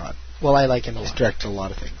about a god. Well, I like him a lot. He's directed a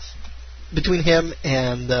lot of things. Between him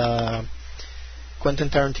and Quentin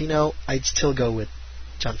Tarantino, I'd still go with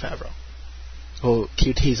Jon Favreau. Well,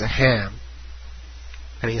 QT's a ham.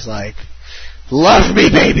 And he's like, love me,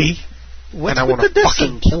 baby! What's and I want to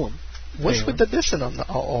fucking kill him. What's with the dissing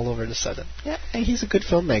all over the sudden? Yeah, he's a good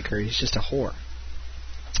filmmaker. He's just a whore.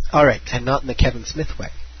 All right. And not in the Kevin Smith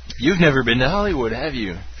way. You've never been to Hollywood, have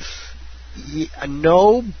you? Yeah,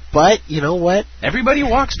 no, but you know what? Everybody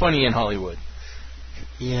walks funny in Hollywood.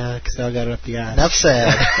 Yeah, because I got it up the ass. Enough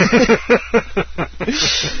said.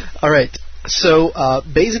 All right. So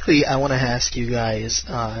basically, I want to ask you guys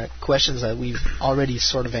questions that we've already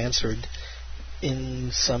sort of answered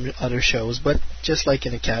in some other shows, but just like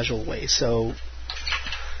in a casual way. So,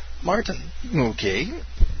 Martin. Okay.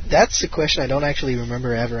 That's a question I don't actually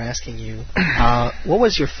remember ever asking you. What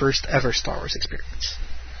was your first ever Star Wars experience?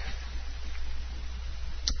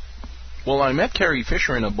 Well, I met Carrie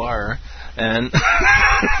Fisher in a bar, and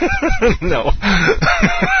no,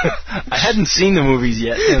 I hadn't seen the movies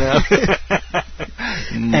yet, you know.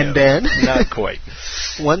 No, and Ben? Not quite.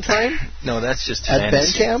 One time? No, that's just at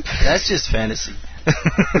fantasy. Ben Camp? That's just fantasy.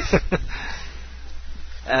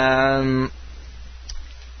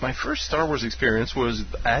 My first Star Wars experience was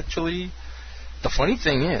actually, the funny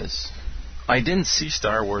thing is, I didn't see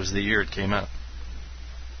Star Wars the year it came out.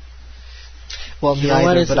 Well, me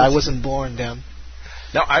either, but I wasn't born then.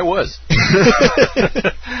 No, I was.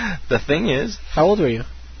 The thing is... How old were you?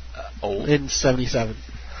 Old. In 77.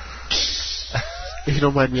 If you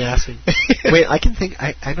don't mind me asking. Wait, I can think...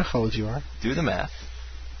 I know how old you are. Do the math.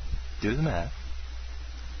 Do the math.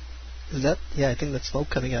 Is that... Yeah, I think that's smoke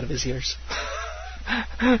coming out of his ears.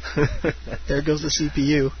 There goes the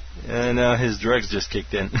CPU. And his drugs just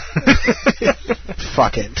kicked in.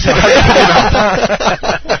 Fuck it.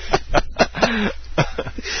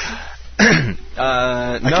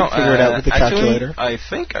 I can figure it out with the calculator. I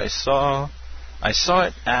think I saw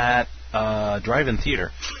it at drive-in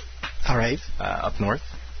theater. All right. Up north,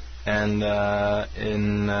 and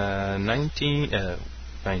in 19,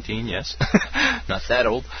 yes, not that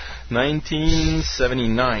old,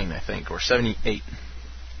 1979, I think, or 78.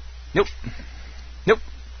 Nope.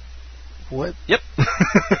 What? Yep.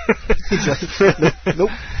 He's like,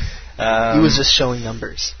 nope. He was just showing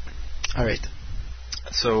numbers. All right.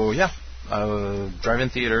 So yeah, drive-in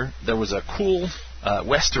theater. There was a cool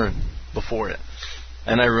Western before it,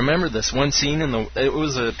 and I remember this one scene it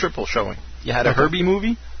was a triple showing. You had a Herbie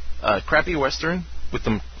movie, a crappy Western with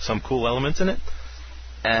some cool elements in it,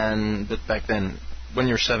 but back then, when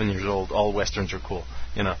you're 7 years old, all Westerns are cool,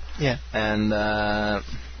 you know. Yeah. And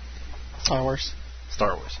Star Wars,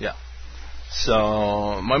 yeah.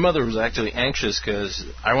 So my mother was actually anxious because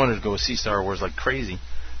I wanted to go see Star Wars like crazy.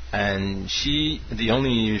 And the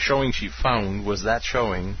only showing she found was that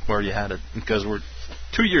showing where you had it, because we're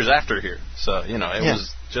 2 years after here. So, you know, it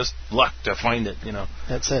was just luck to find it, you know.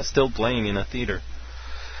 That's it. Still playing in a theater.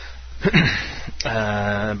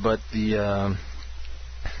 But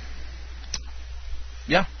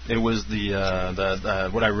Yeah, it was the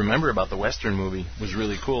what I remember about the Western movie was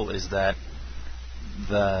really cool is that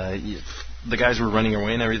the guys were running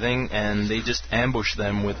away and everything, and they just ambushed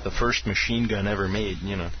them with the first machine gun ever made,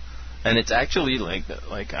 you know. And it's actually like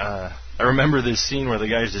I remember this scene where the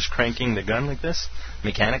guy's just cranking the gun like this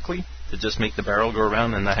mechanically to just make the barrel go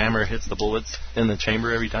around, and the hammer hits the bullets in the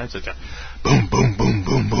chamber every time. So it's like boom, boom, boom,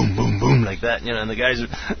 boom, boom, boom, boom, like that, you know. And the guys,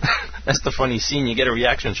 that's the funny scene. You get a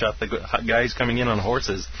reaction shot. The guys coming in on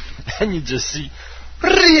horses, and you just see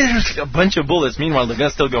a bunch of bullets. Meanwhile, the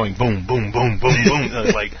gun's still going boom, boom, boom, boom, boom.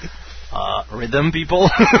 It's like rhythm, people.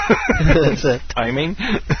 That's it. Timing.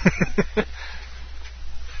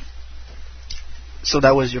 So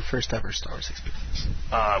that was your first ever Star Wars experience?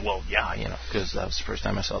 Well, yeah, you know, because that was the first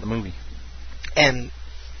time I saw the movie. And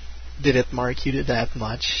did it mark you that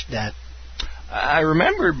much that... I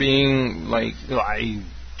remember being, like, I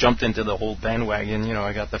jumped into the whole bandwagon, you know,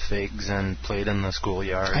 I got the figs and played in the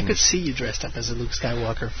schoolyard. I could see you dressed up as a Luke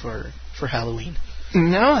Skywalker for Halloween.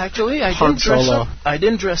 No, actually, I didn't dress up. I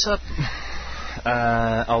didn't dress up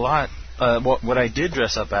a lot. What I did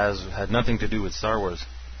dress up as had nothing to do with Star Wars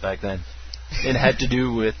back then. It had to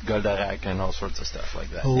do with Goldarak and all sorts of stuff like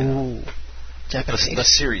that. Oh, you know? Japanese. The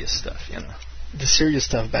serious stuff, you know. The serious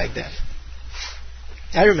stuff back then.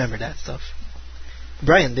 I remember that stuff.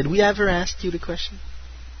 Brian, did we ever ask you the question?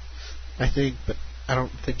 I think, but I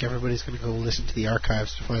don't think everybody's going to go listen to the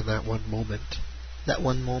archives to find that one moment. That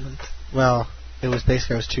one moment? Well, it was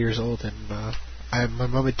basically I was 2 years old, and my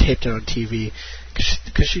mom had taped it on TV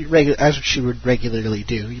because she as she would regularly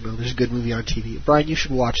do. You know, there's a good movie on TV. Brian, you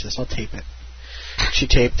should watch this. I'll tape it. She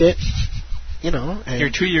taped it. You know. And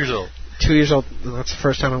you're 2 years old. 2 years old. That's the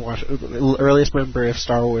first time I watched it. The earliest memory of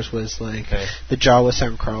Star Wars was like the Jawa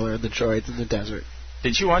Soundcrawler and the droids in the desert.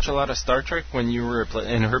 Did you watch a lot of Star Trek when you were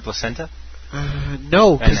in her placenta?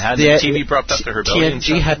 No. And had the TV propped up to her belly?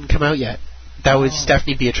 TNG hadn't come out yet. That was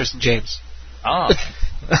Stephanie, Beatrice, and James. Oh.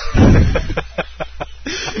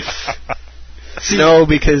 No,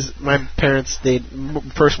 because my parents,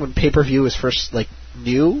 first when pay-per-view was first like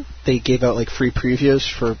new, they gave out like free previews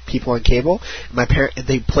for people on cable. And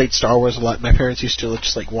they played Star Wars a lot. My parents used to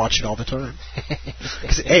just like watch it all the time.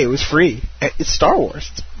 Because hey, it was free. It's Star Wars.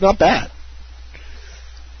 It's not bad.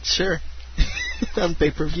 Sure. On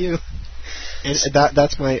pay-per-view. And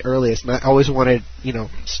that's my earliest. And I always wanted, you know,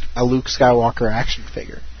 a Luke Skywalker action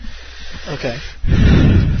figure. Okay.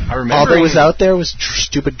 I remember all that was out there was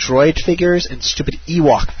stupid droid figures and stupid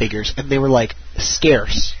Ewok figures, and they were like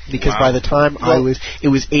scarce because by the time it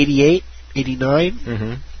was 88, 89.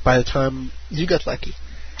 Mm-hmm. By the time you got lucky.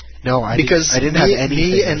 No, I didn't have any.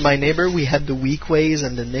 Me figures. and my neighbor, we had the Weekways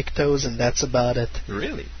and the Niktos, and that's about it.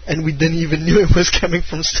 Really? And we didn't even knew it was coming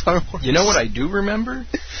from Star Wars. You know what I do remember?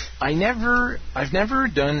 I've never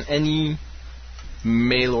done any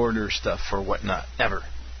mail order stuff or whatnot ever.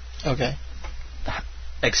 Okay.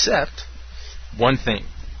 Except one thing,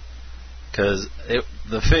 because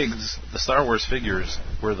the Star Wars figures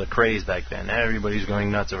were the craze back then. Everybody was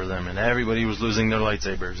going nuts over them, and everybody was losing their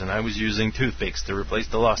lightsabers, and I was using toothpicks to replace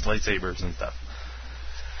the lost lightsabers and stuff.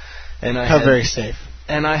 And very safe.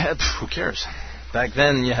 And I had, who cares? Back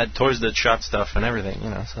then, you had toys that shot stuff and everything,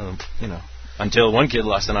 you know. So, you know, until one kid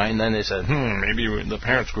lost an eye, and then they said, maybe the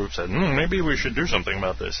parents group said, maybe we should do something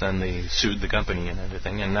about this, and they sued the company and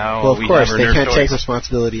everything. And now well, of course, have our they Nerf can't toys. take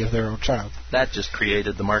responsibility of their own child. That just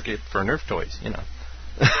created the market for Nerf toys, you know.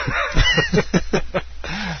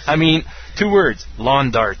 I mean, 2 words: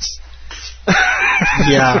 lawn darts.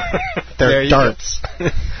 Yeah, they're darts.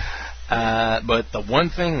 But the one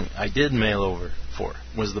thing I did mail over for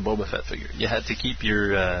was the Boba Fett figure. You had to keep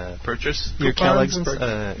your purchase. Your Kellogg's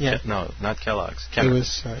yeah. No, not Kellogg's. Kenner. It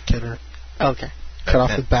was Kenner. Okay. Cut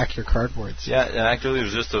off the back of your cardboards. Yeah, actually, it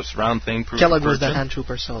was just a round thing. Kellogg was the hand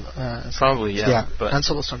trooper, so probably, yeah. But Han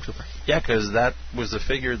Solo Stormtrooper. Yeah, because that was the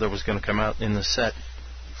figure that was going to come out in the set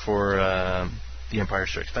for The Empire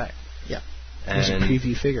Strikes Back. Yeah, it was a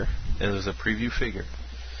preview figure. It was a preview figure,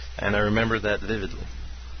 and I remember that vividly.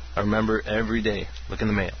 I remember every day looking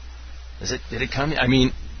in the mail. Did it come? I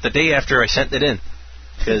mean, the day after I sent it in.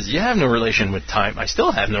 Because you have no relation with time. I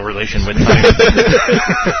still have no relation with time.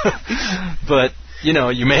 But, you know,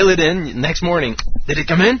 you mail it in. Next morning, did it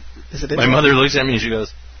come in? My mother looks at me and she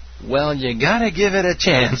goes, well, you got to give it a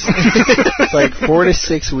chance. It's like 4 to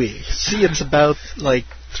 6 weeks. See, it's about like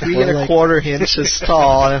 3 1/4 inches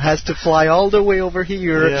tall, and it has to fly all the way over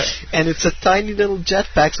here, and it's a tiny little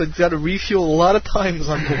jetpack, so it's got to refuel a lot of times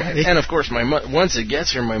on the way. And, of course, once it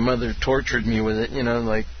gets here, my mother tortured me with it, you know,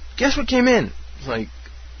 like, guess what came in? It's like,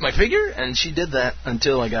 my figure? And she did that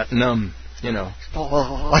until I got numb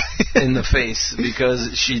in the face,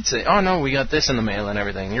 because she'd say, "Oh no, we got this in the mail and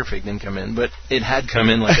everything. Your fig didn't come in, but it had come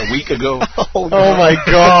in like a week ago." Oh my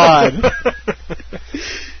God!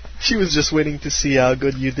 She was just waiting to see how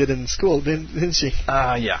good you did in school, didn't she?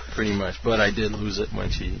 Yeah, pretty much. But I did lose it when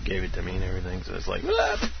she gave it to me and everything. So it's like,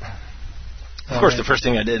 of course, the first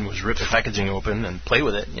thing I did was rip the packaging open and play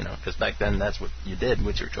with it, because back then that's what you did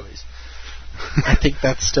with your toys. I think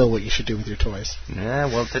that's still what you should do with your toys. Yeah,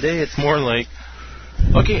 well, today it's more like,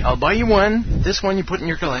 okay, I'll buy you one. This one you put in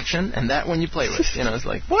your collection, and that one you play with. It's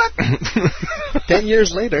like, what? 10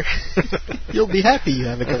 years later, you'll be happy you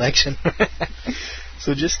have a collection.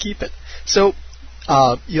 So just keep it. So,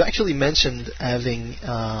 you actually mentioned having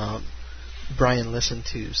Brian listen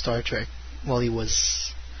to Star Trek while he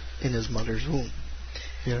was in his mother's womb.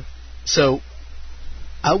 Yeah. So,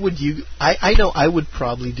 how would you... I know I would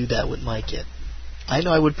probably do that with my kid. I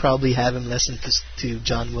know I would probably have him listen to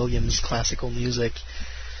John Williams' classical music,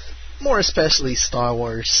 more especially Star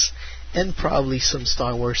Wars, and probably some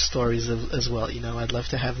Star Wars stories as well. I'd love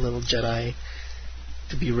to have a little Jedi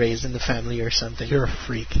to be raised in the family or something. You're a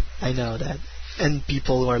freak. I know that. And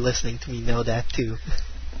people who are listening to me know that too.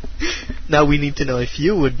 Now we need to know if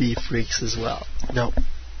you would be freaks as well. No.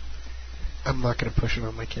 I'm not going to push it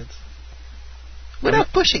on my kids. We're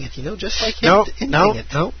not pushing it, just like No.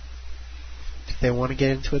 If they want to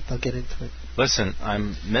get into it, they'll get into it. Listen,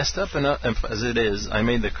 I'm messed up enough as it is. I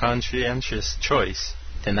made the conscientious choice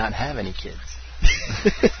to not have any kids.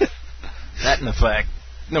 That and the fact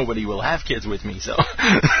nobody will have kids with me, so.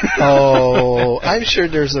 Oh, I'm sure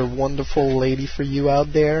there's a wonderful lady for you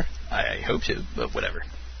out there. I hope so, but whatever.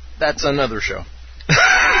 That's another show.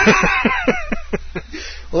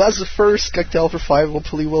 Well, that's the first Cocktail for Five.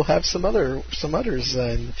 Hopefully we'll have some others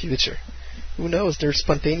in the future. Who knows? They're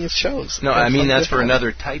spontaneous shows. No, I mean that's for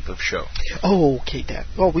another type of show. Oh, okay, Dad.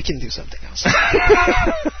 Well, we can do something else.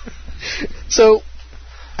 So,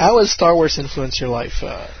 how has Star Wars influenced your life,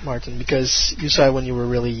 Martin? Because you saw it when you were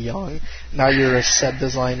really young. Now you're a set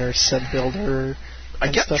designer, set builder. I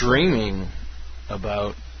kept dreaming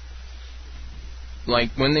about,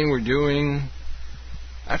 like, when they were doing...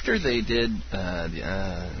 After they did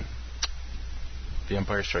The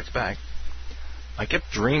Empire Strikes Back, I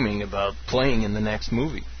kept dreaming about playing in the next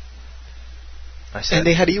movie. And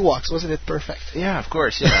they had Ewoks, wasn't it perfect? Yeah, of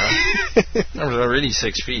course, I was already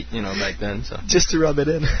 6 feet, back then. So just to rub it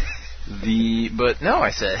in. But no,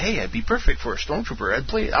 I said, hey, I'd be perfect for a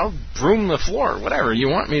stormtrooper. I'll broom the floor, whatever you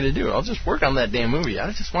want me to do. I'll just work on that damn movie.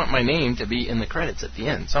 I just want my name to be in the credits at the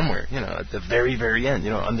end, somewhere, at the very, very end,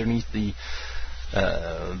 underneath the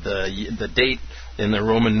date in the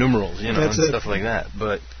Roman numerals, and stuff like that.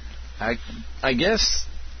 But I guess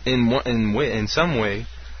in some way,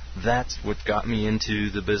 that's what got me into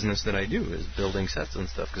the business that I do, is building sets and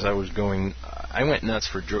stuff. Because I went nuts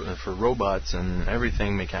for robots and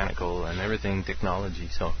everything mechanical and everything technology.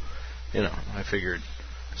 So, I figured,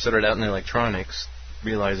 started out in electronics,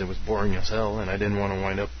 realized it was boring as hell, and I didn't want to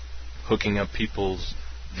wind up hooking up people's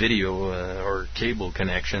video or cable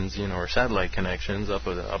connections, or satellite connections up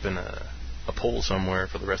in a pole somewhere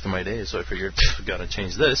for the rest of my days. So I figured, got to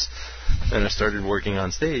change this. And I started working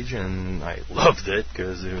on stage, and I loved it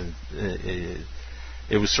because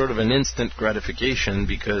it was sort of an instant gratification,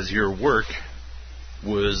 because your work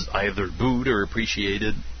was either booed or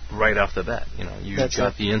appreciated right off the bat. You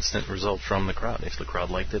got the instant result from the crowd. If the crowd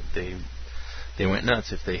liked it, they went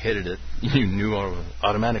nuts. If they hated it, you knew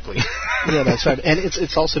automatically. Yeah, that's right. And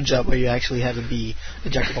it's also a job where you actually have to be a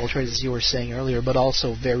jack of all trades, as you were saying earlier, but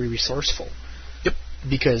also very resourceful. Yep.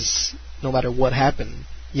 Because no matter what happened,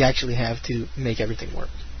 you actually have to make everything work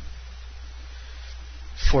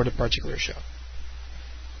for the particular show.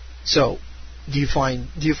 So, do you find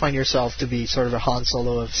yourself to be sort of a Han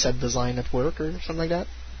Solo of set design at work or something like that?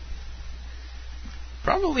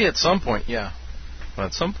 Probably at some point, yeah.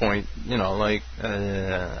 At some point,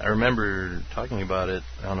 I remember talking about it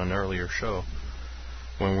on an earlier show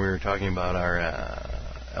when we were talking about our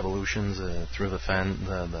evolutions through the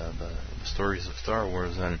stories of Star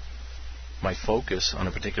Wars, and my focus on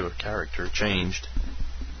a particular character changed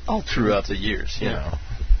throughout the years.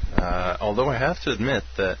 Although I have to admit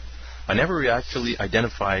that I never actually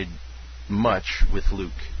identified much with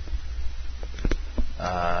Luke,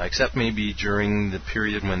 except maybe during the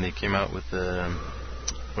period when they came out with the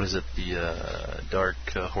Dark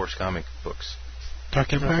Horse comic books.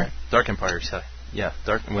 Dark Empire? Okay. Dark Empire, yeah.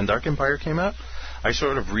 When Dark Empire came out, I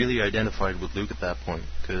sort of really identified with Luke at that point,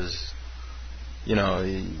 because, I don't know.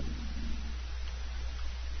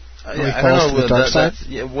 The dark side?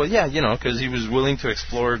 Because he was willing to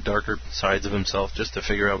explore darker sides of himself just to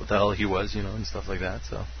figure out what the hell he was, and stuff like that.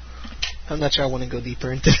 So I'm not sure I want to go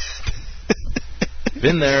deeper into it.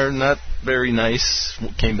 Been there, not very nice.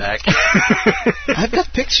 Came back. I've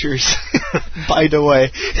got pictures, by the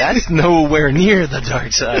way. That's nowhere near the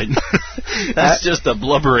dark side. That's just a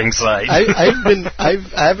blubbering side. I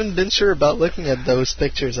haven't been sure about looking at those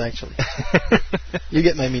pictures actually. You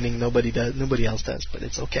get my meaning. Nobody else does, but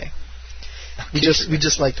it's okay. We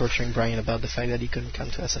just like torturing Brian about the fact that he couldn't come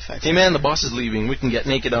to SFX. Hey man, the boss is leaving. We can get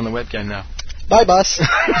naked on the webcam now. Bye, boss.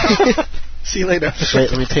 See you later. Wait,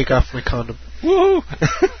 let me take off my condom. Woohoo!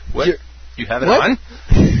 What? You have it what? on?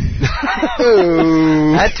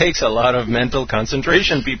 That takes a lot of mental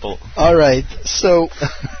concentration, people. All right, so...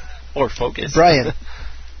 or focus. Brian,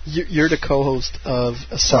 you're the co-host of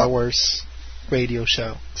a Star Wars radio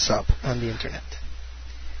show. Sup. On the internet.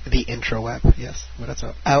 The intro web, yes. What's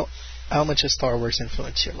up? How much has Star Wars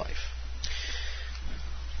influenced your life?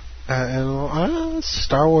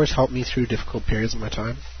 Star Wars helped me through difficult periods of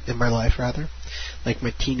my life, rather. Like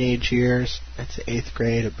my teenage years, I'd say 8th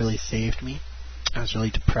grade, it really saved me. I was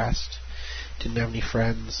really depressed, didn't have any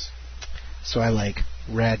friends, so I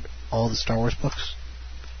read all the Star Wars books.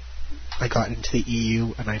 I got into the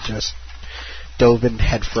EU and I just dove in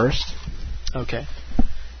head first. Okay.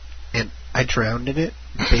 And I drowned in it,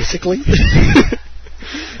 basically.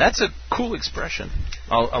 That's a cool expression.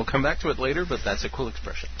 I'll come back to it later, but that's a cool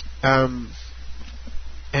expression. And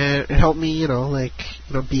it helped me,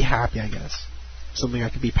 be happy, I guess. Something I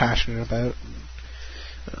could be passionate about.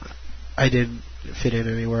 I didn't fit in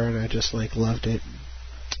anywhere, and I just loved it.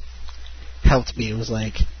 Helped me. It was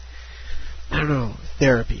I don't know,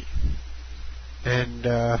 therapy. And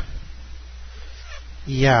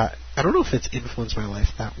yeah, I don't know if it's influenced my life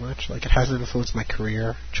that much. It hasn't influenced my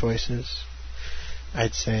career choices.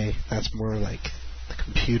 I'd say that's more the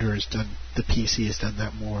computer has done, the PC has done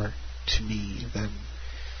that more to me than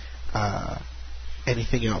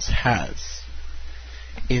anything else has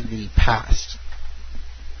in the past.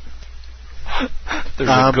 There's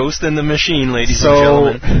a ghost in the machine, ladies and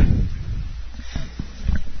gentlemen.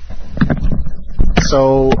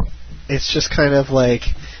 So it's just kind of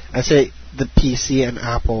I'd say the PC and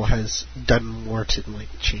Apple has done more to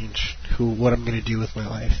change what I'm going to do with my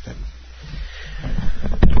life than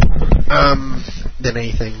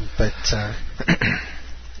anything. But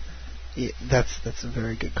yeah, that's a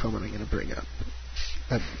very good comment I'm going to bring up.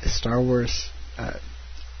 Star Wars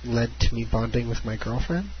led to me bonding with my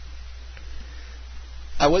girlfriend.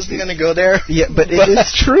 I wasn't going to go there. Yeah, but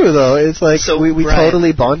it's true, though. It's so we Brian,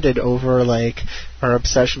 totally bonded over, our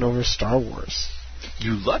obsession over Star Wars.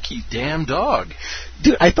 You lucky damn dog.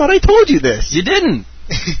 Dude, I thought I told you this. You didn't.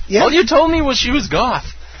 Yeah. All you told me was she was goth.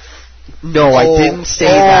 No, I didn't say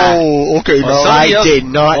that. Oh, okay. Well, I did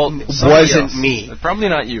not. Wasn't me. Probably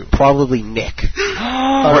not you. Probably Nick.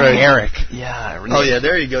 Or Eric. Yeah. Oh, yeah,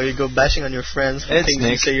 there you go. You go bashing on your friends for things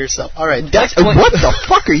you say yourself. All right. What the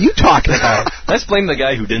fuck are you talking about? Let's blame the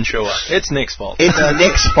guy who didn't show up. It's Nick's fault. It's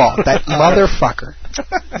Nick's fault. That motherfucker.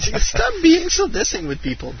 Stop being so dissing with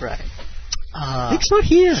people, Brian. Nick's not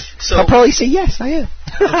here. So I'll probably say yes, I am.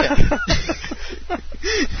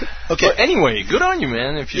 Okay. Well, anyway, good on you,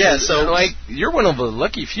 man. If you you're one of the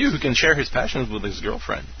lucky few who can share his passions with his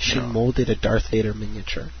girlfriend. She molded a Darth Vader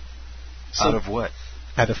miniature. Out of what?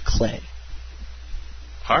 Out of clay.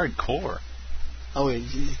 Hardcore. Oh,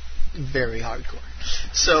 very hardcore.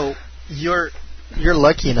 So you're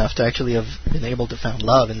lucky enough to actually have been able to find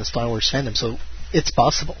love in the Star Wars fandom. So it's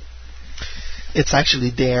possible. It's actually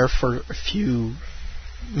there for a few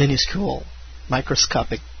minuscule,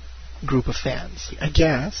 microscopic group of fans. I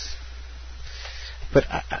guess. But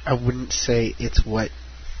I wouldn't say it's what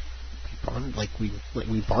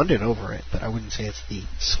we bonded over it, but I wouldn't say it's the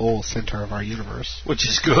sole center of our universe. Which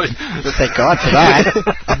is good. But thank God for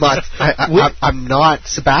that. I'm not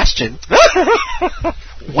Sebastian.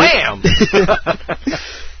 Wham!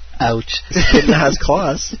 Ouch. It has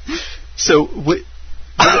claws. So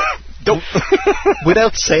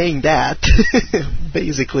without saying that,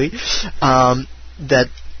 basically, that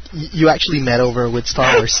you actually met over with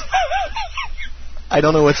Star Wars. I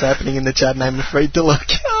don't know what's happening in the chat, and I'm afraid to look.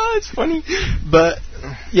 Oh, it's funny. But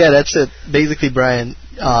yeah, that's it. Basically, Brian,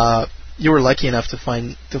 you were lucky enough to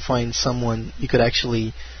find someone you could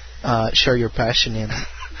actually share your passion in.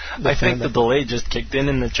 I think the delay just kicked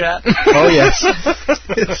in the chat. Oh yes,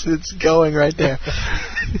 it's going right there.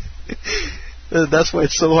 That's why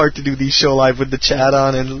it's so hard to do these show live with the chat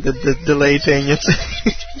on and the delay thing. It's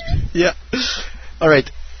yeah. All right,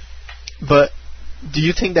 but do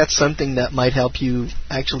you think that's something that might help you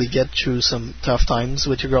actually get through some tough times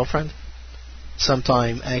with your girlfriend?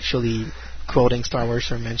 Sometime actually quoting Star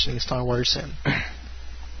Wars or mentioning Star Wars, and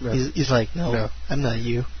he's like, no, I'm not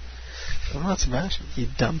you. I'm not Sebastian. You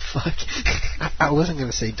dumb fuck. I wasn't going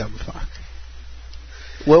to say dumb fuck.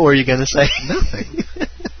 What were you going to say? Nothing.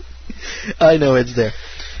 I know it's there.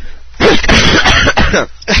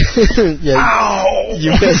 Yeah, ow!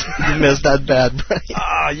 You missed that bad,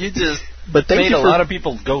 Brian. You just but thank made you a lot of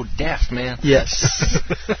people go deaf, man. Yes.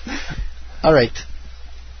 All right.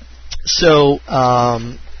 So,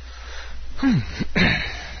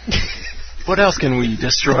 what else can we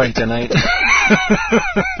destroy tonight?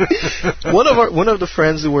 one of the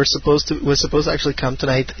friends who was supposed to actually come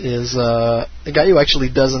tonight is a guy who actually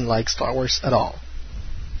doesn't like Star Wars at all.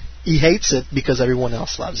 He hates it because everyone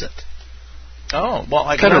else loves it. Oh, well,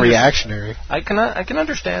 kind of reactionary. I can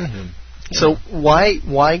understand him. So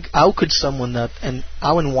how could someone not, and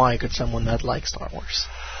how and why could someone not like Star Wars?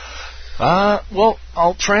 Well,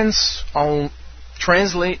 I'll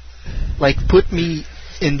translate. Like, put me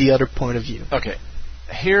in the other point of view. Okay,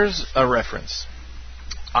 here's a reference.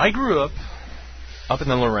 I grew up in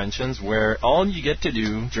the Laurentians, where all you get to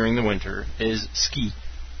do during the winter is ski.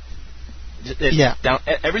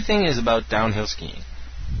 Everything is about downhill skiing.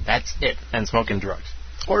 That's it, and smoking drugs.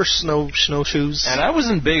 Or snowshoes. And I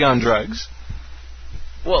wasn't big on drugs.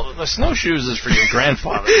 Well, the snowshoes is for your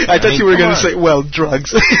grandfather. I thought you were going to say, well,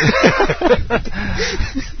 drugs.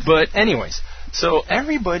 But anyways, so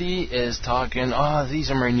everybody is talking, these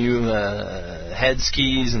are my new head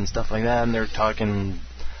skis and stuff like that, and they're talking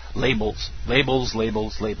labels.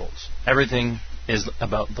 Everything is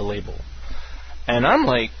about the label. And I'm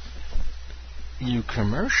like, you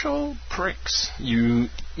commercial pricks, you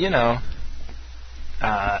know,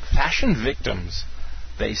 fashion victims,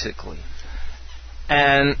 basically.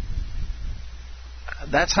 And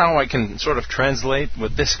that's how I can sort of translate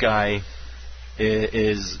what this guy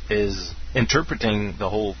is interpreting the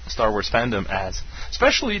whole Star Wars fandom as,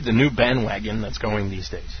 especially the new bandwagon that's going these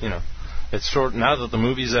days. You know, it's now that the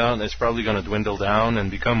movie's out, it's probably going to dwindle down and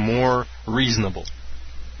become more reasonable.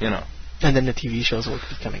 You know. And then the TV shows will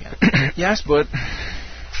be coming out. Yes, but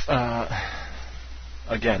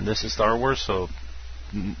again, this is Star Wars, so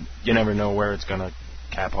you never know where it's going to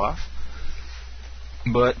cap off.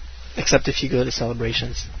 But except if you go to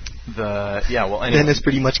Celebrations. Anyway. Then it's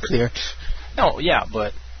pretty much clear. No, yeah,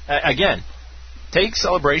 but again, take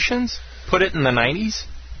Celebrations, put it in the 90s,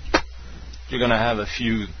 you're going to have a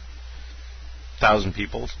few thousand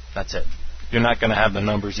people. That's it. You're not going to have the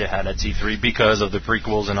numbers you had at C3 because of the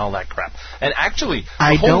prequels and all that crap. And actually,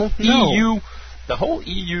 the whole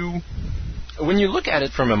EU, when you look at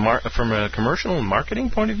it from a commercial and marketing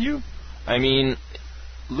point of view, I mean,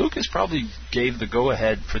 Lucas probably gave the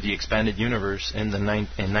go-ahead for the expanded universe in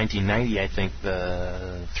 1990. I think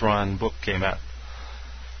the Thrawn book came out,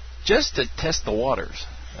 just to test the waters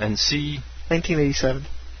and see. 1987.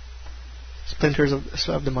 Splinters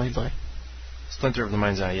of the Mind's Eye. Splinter of the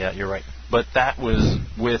Mind's Eye. Yeah, you're right. But that was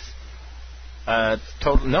with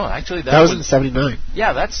total. No, actually, that was in '79.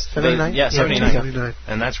 Yeah, that's 79. 79.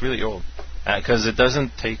 And that's really old because it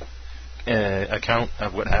doesn't take account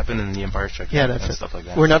of what happened in the Empire Strikes Back and stuff like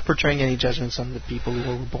that. We're not portraying any judgments on the people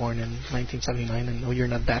who were born in 1979, and no, you're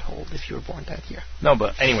not that old if you were born that year. No,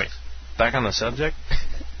 but anyway, back on the subject.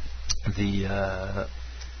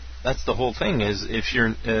 That's the whole thing. Is if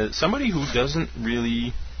you're somebody who doesn't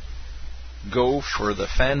really go for the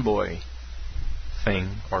fanboy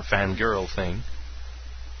thing or fangirl thing,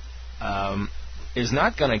 is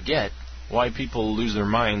not going to get why people lose their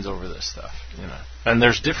minds over this stuff, you know. And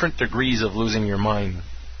there's different degrees of losing your mind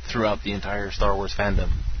throughout the entire Star Wars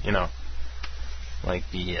fandom, you know. Like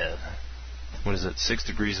the 6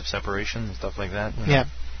 degrees of separation and stuff like that. You know? Yeah.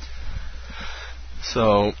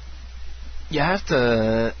 So you have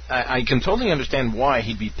to. I can totally understand why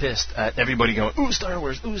he'd be pissed at everybody going, ooh, Star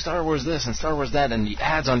Wars this and Star Wars that, and the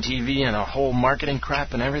ads on TV and a whole marketing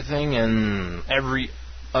crap and everything, and every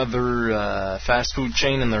other fast food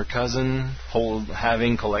chain and their cousin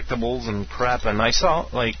having collectibles and crap. And I saw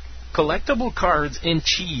like collectible cards in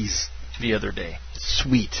cheese the other day.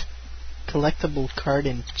 Sweet. Collectible card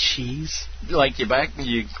in cheese? Like you buy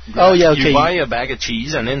a bag of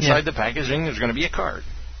cheese, and inside the packaging there's going to be a card.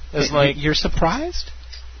 It's like, you're surprised?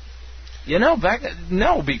 You know,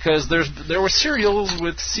 because there were cereals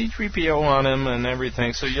with C-3PO on them and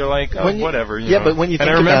everything, so you're like, whatever. You know? But when you think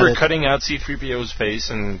about it. And I remember it, cutting out C-3PO's face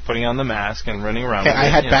and putting on the mask and running around with it. I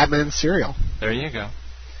had Batman cereal. There you go.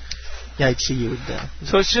 Yeah, I'd see you with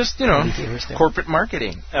So it's just, corporate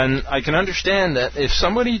marketing. And I can understand that if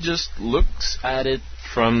somebody just looks at it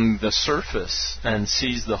from the surface and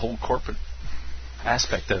sees the whole corporate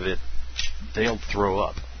aspect of it, they'll throw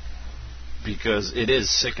up. Because it is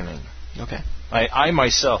sickening. Okay. I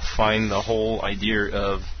myself find the whole idea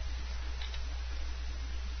of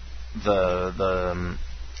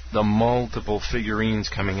the multiple figurines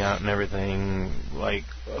coming out and everything, like,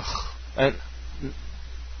 ugh. And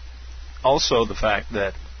also the fact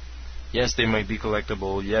that yes, they might be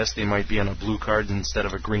collectible, yes, they might be on a blue card instead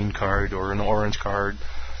of a green card or an orange card,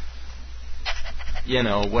 you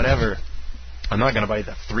know, whatever. I'm not going to buy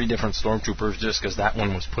the 3 different Stormtroopers just because that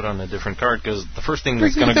one was put on a different card, because the first thing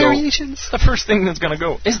that's going to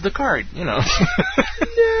go, is the card, you know.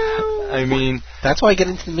 No. I mean, that's why I get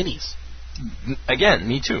into the minis. Again,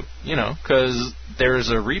 me too, you know, because there's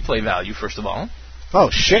a replay value, first of all. Oh,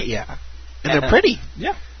 shit, yeah. And they're pretty.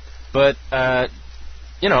 Yeah. But,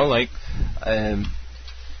 you know, like,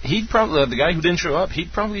 he'd probably, the guy who didn't show up,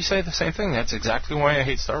 he'd probably say the same thing. That's exactly why I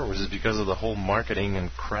hate Star Wars, is because of the whole marketing and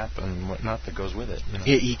crap and whatnot that goes with it.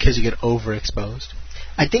 Because you get overexposed.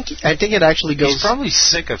 I think it actually goes. He's probably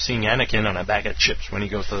sick of seeing Anakin on a bag of chips when he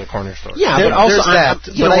goes to the corner store. Yeah, but also that.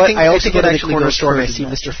 You know what? I also go to the corner goes store and I further see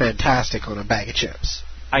than that. Mr. Fantastic on a bag of chips.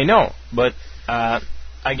 I know, but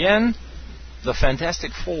again, the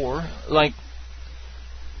Fantastic Four, like,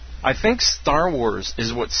 I think Star Wars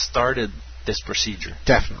is what started this procedure.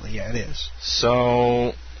 Definitely, yeah, it is.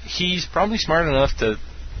 So he's probably smart enough to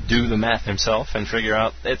do the math himself and figure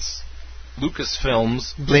out it's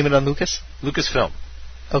Lucasfilm's. Blame it on Lucas? Lucasfilm.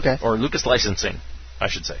 Okay. Or Lucas Licensing, I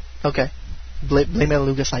should say. Okay. Blame it on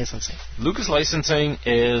Lucas Licensing. Lucas Licensing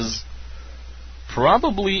is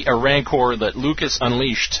probably a rancor that Lucas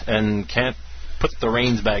unleashed and can't put the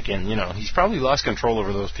reins back in. You know, he's probably lost control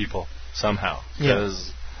over those people somehow.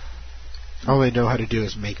 Because all they know how to do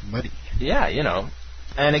is make money. Yeah, you know.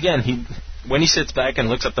 And again, when he sits back and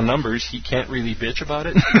looks at the numbers, he can't really bitch about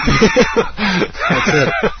it. That's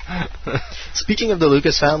it. Speaking of the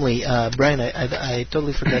Lucas family, Brian, I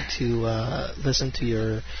totally forgot to listen to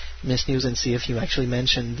your Miss News and see if you actually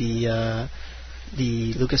mentioned the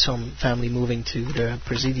Lucasfilm family moving to the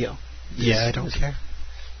Presidio. Yeah, I don't care.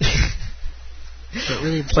 Not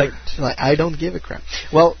really important. Like, I don't give a crap.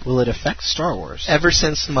 Well, will it affect Star Wars? Ever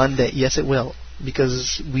since Monday, yes, it will,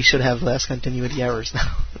 because we should have less continuity errors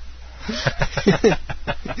now.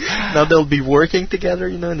 Now they'll be working together,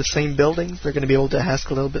 you know, in the same buildings. They're going to be able to ask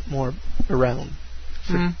a little bit more around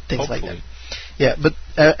for things like that. Yeah, but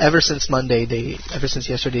ever since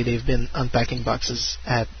yesterday, they've been unpacking boxes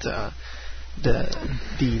at the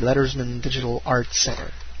Lettersman Digital Arts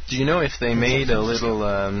Center. Do you know if they made a little,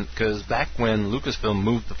 because back when Lucasfilm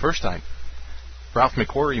moved the first time, Ralph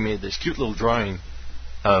McQuarrie made this cute little drawing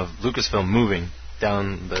of Lucasfilm moving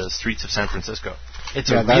down the streets of San Francisco. It's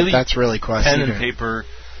that's really quite pen and paper.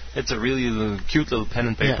 It's a really cute little pen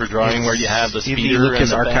and paper drawing where you have the speeder and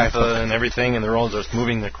the Bantha and everything, and they're all just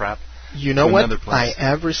moving the crap. You know what? I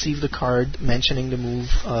have received a card mentioning the move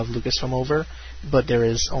of Lucasfilm over, but there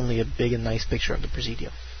is only a big and nice picture of the Presidio.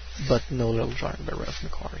 But no little drawing by Ralph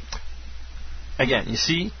McQuarrie. Again, you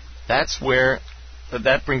see, that's where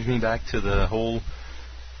that brings me back to the whole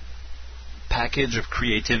package of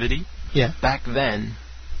creativity. Yeah. Back then,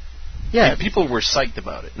 people were psyched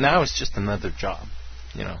about it. Now it's just another job,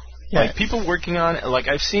 you know. Yeah. Like, people working on it, like,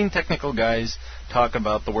 I've seen technical guys talk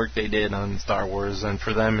about the work they did on Star Wars, and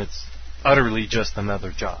for them it's utterly just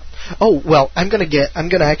another job. Oh, well, I'm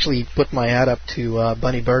gonna actually put my ad up to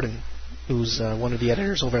Bunny Burden, who's one of the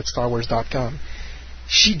editors over at StarWars.com.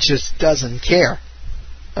 She just doesn't care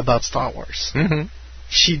about Star Wars. Mm-hmm.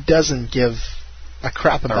 She doesn't give a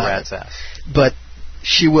crap about a rat's ass. But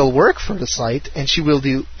she will work for the site, and she will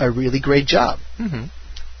do a really great job. Mm-hmm.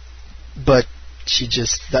 But she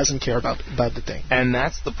just doesn't care about the thing. And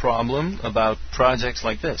that's the problem about projects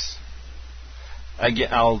like this.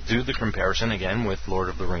 I'll do the comparison again with Lord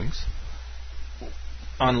of the Rings.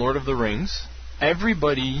 On Lord of the Rings,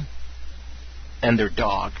 everybody and their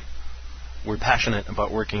dog were passionate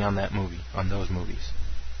about working on that movie, on those movies.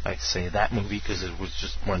 I say that movie because it was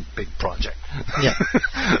just one big project. Yeah.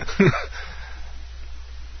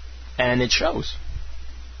 And it shows.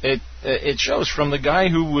 It shows from the guy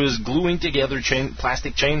who was gluing together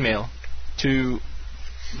plastic chainmail to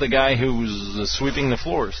the guy who was sweeping the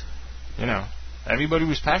floors. You know, everybody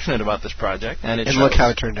was passionate about this project, and shows. Look how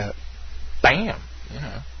it turned out. Bam! You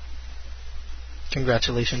know.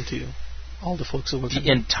 Congratulations to all the folks who worked.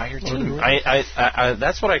 The entire team. I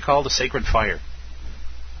that's what I call the Sacred Fire.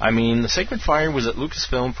 I mean, the Sacred Fire was at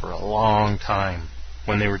Lucasfilm for a long time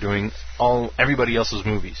when they were doing everybody else's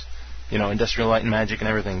movies. You know, Industrial Light and Magic and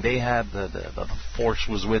everything. They had the Force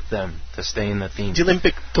was with them to stay in the theme. The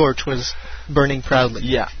Olympic torch was burning proudly.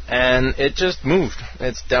 Yeah, and it just moved.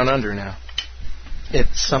 It's down under now. It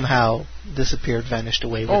somehow disappeared, vanished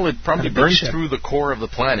away. Oh, it probably burned through the core of the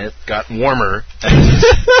planet, got warmer, and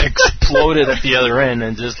exploded at the other end,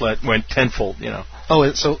 and just went tenfold. You know.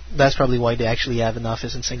 Oh, so that's probably why they actually have an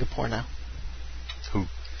office in Singapore now. Who?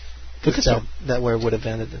 That where it would have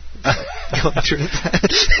ended. Going through that.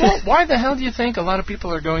 Well, why the hell do you think a lot of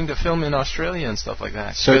people are going to film in Australia and stuff like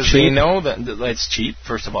that? So Because they know that it's cheap,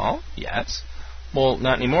 first of all. Yes. Well,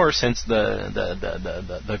 not anymore since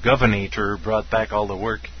the governor brought back all the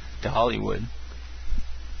work to Hollywood.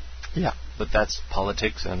 Yeah. But that's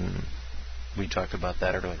politics, and we talked about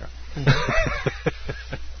that earlier.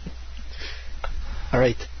 All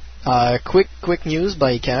right. Quick news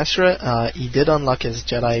by Castra. He did unlock his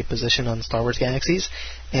Jedi position on Star Wars Galaxies,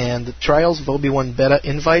 and the trials of Obi-Wan beta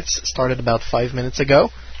invites started about 5 minutes ago,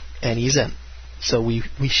 and he's in. So we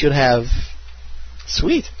should have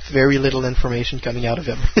very little information coming out of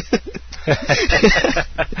him.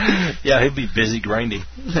 Yeah, he'll be busy grinding.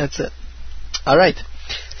 That's it. All right.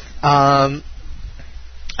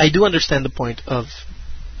 I do understand the point of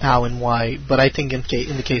how and why, but I think in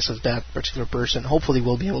the case of that particular person, hopefully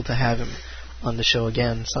we'll be able to have him on the show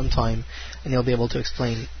again sometime, and he'll be able to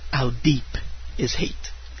explain how deep his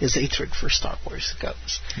hatred for Star Wars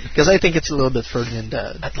goes. Because I think it's a little bit further than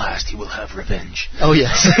that. At last he will have revenge. Oh,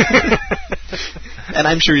 yes. And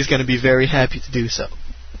I'm sure he's going to be very happy to do so.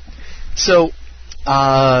 So,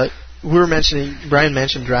 we were mentioning, Brian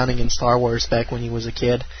mentioned drowning in Star Wars back when he was a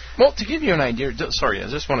kid. Well, to give you an idea, sorry, I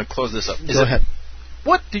just want to close this up. Go ahead.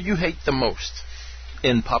 What do you hate the most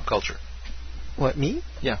in pop culture? What, me?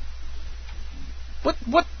 Yeah.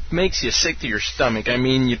 What makes you sick to your stomach? I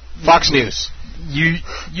mean, Fox News.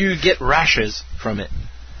 You get rashes from it.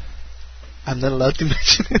 I'm not allowed to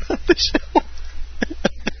mention it on the show.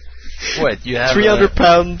 What, you have 300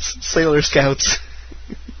 pounds Sailor Scouts.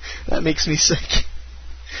 That makes me sick.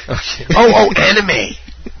 Okay. Oh, anime.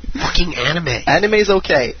 Fucking anime. Anime's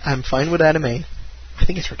okay. I'm fine with anime. I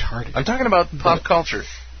think it's retarded. I'm talking about pop culture.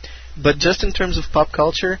 But just in terms of pop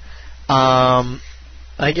culture,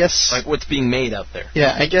 I guess... Like what's being made out there.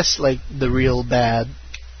 Yeah, I guess like the real bad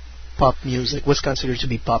pop music, what's considered to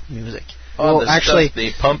be pop music. Oh, well, actually... Stuff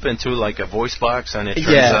they pump into like a voice box and it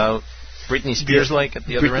turns out Britney Spears like at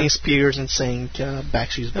the other end? Britney Spears and Sync,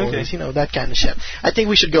 Backstreet Boys, that kind of shit. I think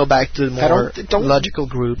we should go back to the more logical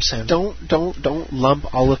groups. And don't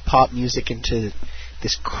lump all of pop music into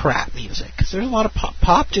this crap music, because there's a lot of pop.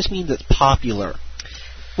 Pop just means it's popular.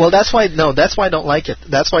 Well, that's why I don't like it.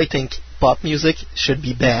 That's why I think pop music should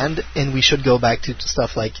be banned, and we should go back to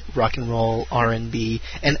stuff like rock and roll, R&B,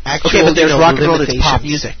 and actual. Okay, but there's rock and roll that's pop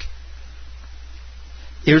music.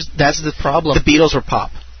 That's the problem. The Beatles were pop.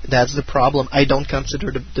 That's the problem. I don't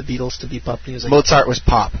consider the Beatles to be pop music. Mozart was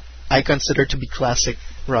pop. I consider it to be classic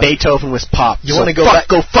rock. Beethoven was pop. You want to go back?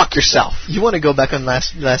 Go fuck yourself. You want to go back on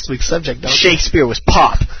last week's subject, don't you? Shakespeare was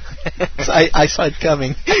pop. So I saw it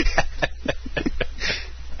coming.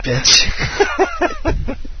 Bitch.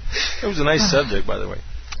 That was a nice subject, by the way.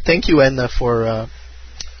 Thank you, Edna, for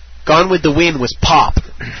Gone with the Wind was pop.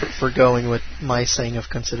 for going with my saying of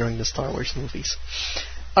considering the Star Wars movies.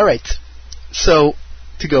 All right. So,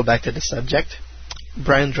 to go back to the subject,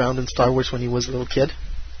 Brian drowned in Star Wars when he was a little kid.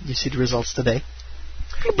 You see the results today.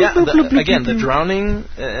 Yeah, the drowning,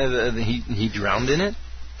 he drowned in it.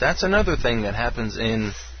 That's another thing that happens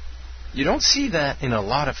in... You don't see that in a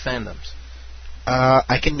lot of fandoms.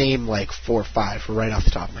 I can name like 4 or 5 right off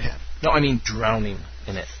the top of my head. No, I mean drowning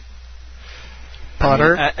in it.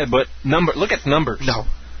 Potter? But look at numbers. No.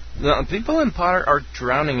 People in Potter are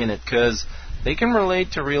drowning in it because they can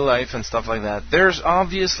relate to real life and stuff like that. There's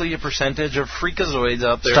obviously a percentage of freakazoids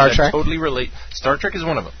out there that totally relate. Star Trek is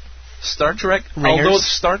one of them. Star Trek, although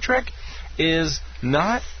Star Trek is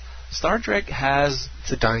not... Star Trek has...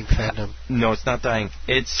 It's a dying fandom. No, it's not dying.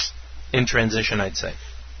 It's in transition, I'd say.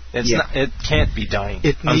 It can't be dying.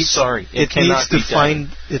 I'm sorry. It needs to find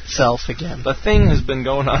itself again. The thing has been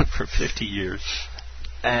going on for 50 years.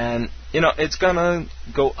 And, it's going to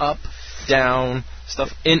go up, down, stuff.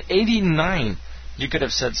 In 89, you could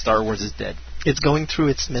have said Star Wars is dead. It's going through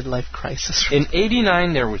its midlife crisis. In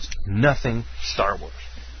 89, there was nothing Star Wars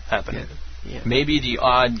happening. Yeah. Maybe the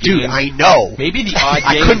odd game. Dude, I know. Maybe the odd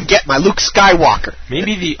game. I couldn't get my Luke Skywalker.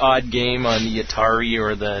 Maybe the odd game on the Atari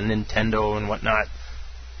or the Nintendo and whatnot.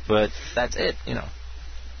 But that's it,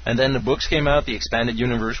 And then the books came out, the expanded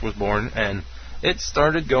universe was born, and it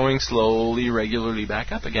started going slowly, regularly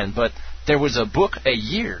back up again. But there was a book a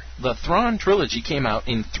year. The Thrawn trilogy came out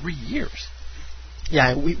in 3 years.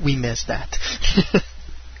 Yeah, we missed that.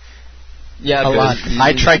 Yeah, a lot.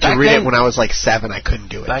 I tried to read it when I was like 7. I couldn't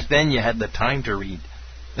do it. Back then, you had the time to read.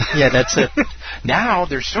 Yeah, that's it. Now,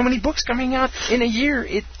 there's so many books coming out in a year,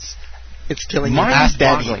 it's killing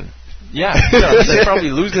mind-boggling. Yeah, he's probably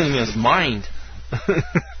losing his mind.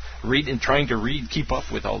 trying to keep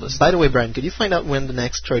up with all this. By the way, Brian, could you find out when the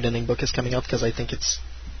next Troy Denning book is coming out? Because I think it's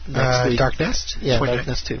next week. Dark Nest? Yeah, 29th. Dark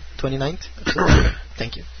Nest 2. 29th?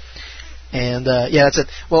 Thank you. And, that's it.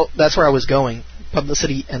 Well, that's where I was going.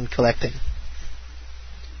 Publicity and collecting.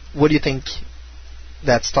 What do you think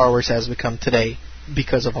that Star Wars has become today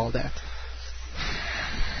because of all that?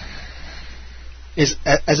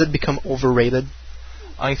 Has it become overrated?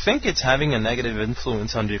 I think it's having a negative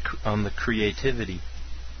influence on the creativity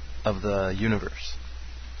of the universe.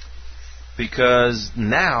 Because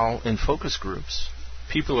now, in focus groups,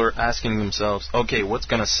 people are asking themselves, okay, what's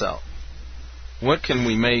going to sell? What can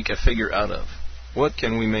we make a figure out of? What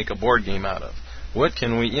can we make a board game out of? What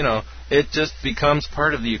can we, it just becomes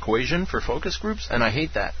part of the equation for focus groups, and I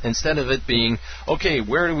hate that. Instead of it being, okay,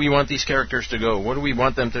 where do we want these characters to go? What do we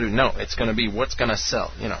want them to do? No, it's going to be what's going to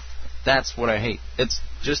sell, That's what I hate. It's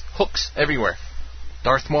just hooks everywhere.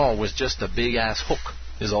 Darth Maul was just a big-ass hook,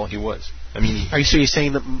 is all he was. I mean, Are you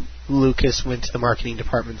saying that Lucas went to the marketing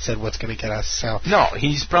department and said, what's going to get us sell? No,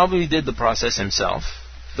 he's probably did the process himself.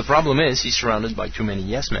 The problem is he's surrounded by too many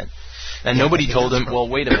yes men. And nobody told him, well,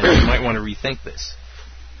 wait a minute, you might want to rethink this.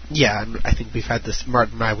 Yeah, I think we've had this,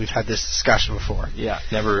 Martin and I, we've had this discussion before. Yeah,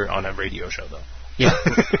 never on a radio show, though. Yeah,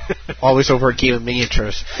 always over a game of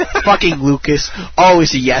miniatures. Fucking Lucas,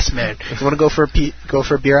 always a yes man. You want to go for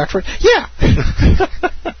a beer afterward? Yeah.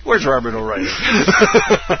 Where's Robert O'Reilly?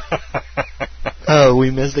 Oh,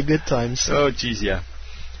 we missed the good times. Oh, jeez, yeah.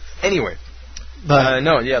 Anyway,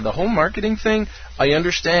 the whole marketing thing. I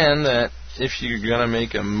understand that if you're gonna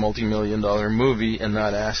make a multi-million-dollar movie and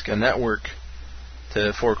not ask a network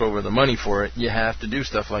to fork over the money for it, you have to do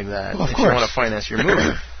stuff like that if you want to finance your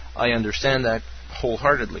movie. I understand that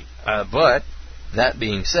wholeheartedly. But, that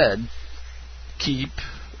being said, keep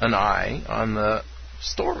an eye on the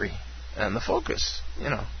story and the focus.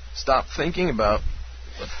 Stop thinking about...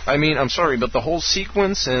 I mean, I'm sorry, but the whole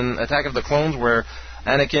sequence in Attack of the Clones where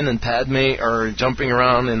Anakin and Padme are jumping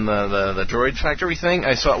around in the droid factory thing,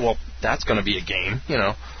 I thought, well, that's going to be a game,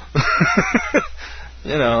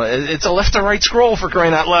 It's a left to right scroll, for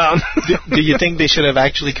crying out loud. Do you think they should have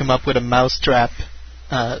actually come up with a mousetrap,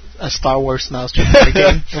 a Star Wars mousetrap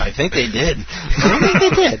game? I think they did. I don't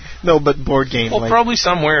think they did. No, but board game. Well, probably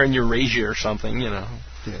somewhere in Eurasia or something, Yeah.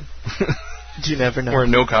 You never know. Where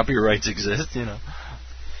no copyrights exist,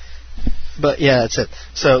 But yeah, that's it.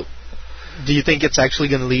 So, do you think it's actually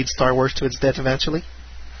going to lead Star Wars to its death eventually?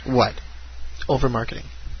 What? Over-marketing.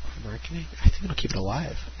 Marketing? I think it'll keep it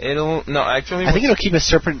alive. I think it'll keep a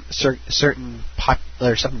certain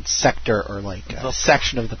sector or a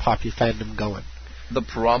section of the popular fandom going. The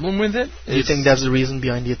problem with it is... Do you think that's the reason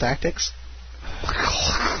behind the tactics?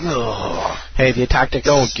 Hey, the tactics...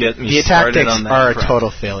 Don't get me started on that. The tactics are a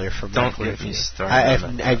total failure from Don't my get me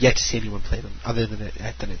started I've yet to see anyone play them, other than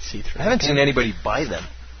it's see-through. I haven't seen anybody buy them.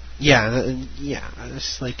 Yeah.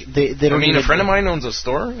 It's like they don't. I mean, a friend of mine owns a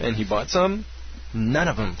store, and he bought some. None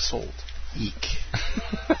of them sold. Eek.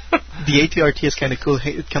 The ATRT is kind of cool.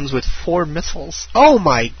 It comes with 4 missiles. Oh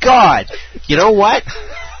my God! You know what?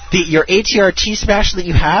 Your ATRT special that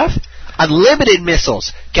you have, unlimited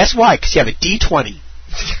missiles. Guess why? Because you have a D20.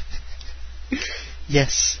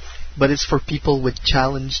 Yes, but it's for people with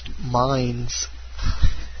challenged minds.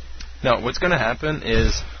 No, what's going to happen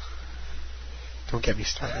is... Don't get me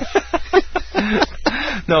started.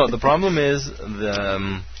 No, the problem is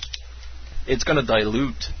it's going to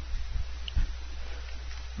dilute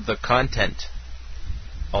the content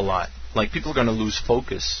a lot. Like, people are going to lose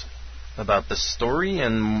focus about the story,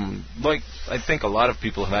 and I think a lot of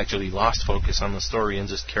people have actually lost focus on the story and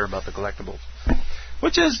just care about the collectibles.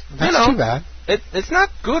 Which is, That's too bad. It's not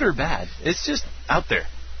good or bad. It's just out there,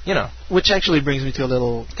 Which actually brings me to a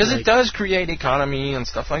little... Because it does create economy and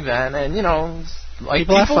stuff like that, and,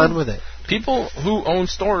 people have fun with it. People who own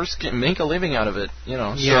stores can make a living out of it,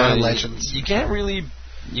 Yeah, so legends. You can't really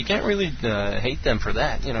hate them for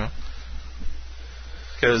that,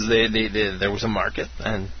 Because there was a market,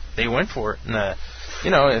 and they went for it. And,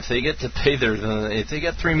 if they get to pay if they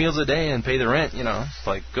get 3 meals a day and pay the rent, it's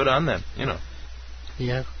like, good on them,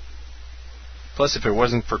 Yeah. Plus, if it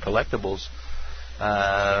wasn't for collectibles,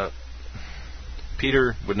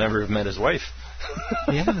 Peter would never have met his wife.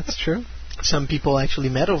 Yeah, that's true. Some people actually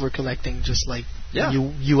met over collecting, just like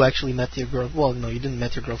you actually met your girl. Well, no, you didn't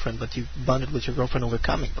met your girlfriend, but you bonded with your girlfriend over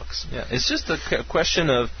comic books. Yeah, it's just a question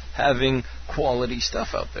of having quality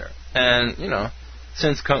stuff out there. And,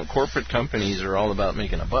 since corporate companies are all about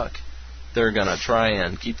making a buck, they're going to try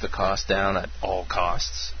and keep the cost down at all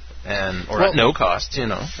costs, or at no cost,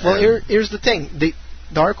 Well, here's the thing. The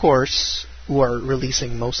Dark Horse, who are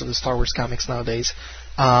releasing most of the Star Wars comics nowadays,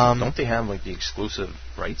 Don't they have like the exclusive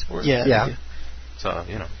rights for it? Yeah. So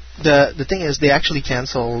you know. The thing is, they actually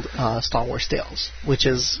canceled Star Wars Tales, which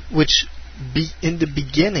in the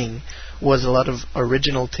beginning was a lot of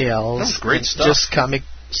original tales, great stuff, just comic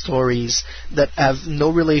stories that have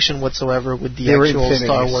no relation whatsoever with the actual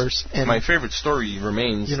Star Wars. And my favorite story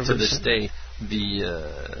remains to this day the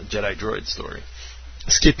Jedi droid story.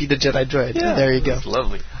 Skippy the Jedi droid. Yeah, there you go. It's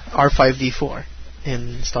lovely. R5D4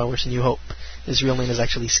 in Star Wars: A New Hope. His real name is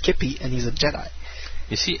actually Skippy, and he's a Jedi.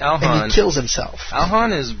 You see, Alhan... And he kills himself.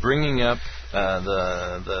 Alhan is bringing up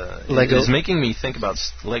the Lego. Is making me think about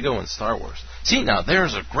Lego and Star Wars. See, now,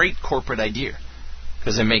 there's a great corporate idea.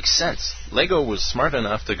 Because it makes sense. Lego was smart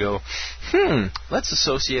enough to go, let's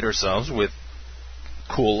associate ourselves with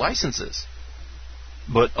cool licenses.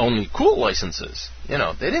 But only cool licenses. You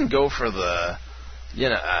know, they didn't go for the,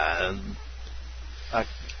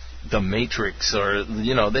 the Matrix, or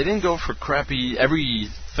they didn't go for crappy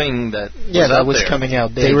everything that was there. Coming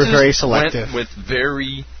out. They were very selective went with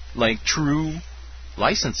very true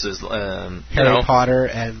licenses. Harry Potter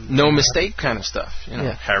and no mistake kind of stuff.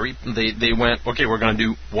 Yeah. Harry. They went, okay, we're going to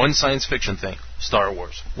do one science fiction thing, Star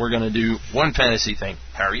Wars. We're going to do one fantasy thing,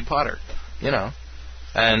 Harry Potter.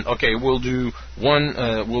 And okay, we'll do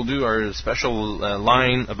our special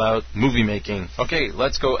line about movie making. Okay,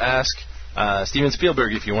 let's go ask Steven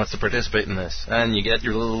Spielberg if he wants to participate in this, and you get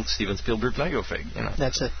your little Steven Spielberg Lego fig.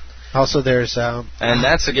 That's it. Also, there's and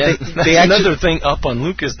that's again another thing up on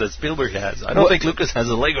Lucas that Spielberg has. I don't think Lucas has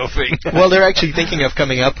a Lego fig. Well, they're actually thinking of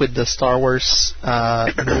coming up with the Star Wars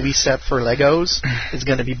movie set for Legos. It's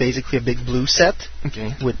going to be basically a big blue set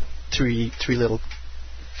with three little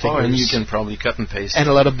figures. Oh, and you can probably cut and paste. And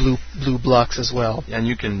a lot of blue blocks as well. And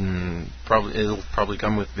you can it'll probably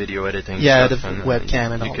come with video editing. Yeah, stuff, the and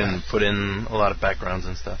webcam and all that. You can put in a lot of backgrounds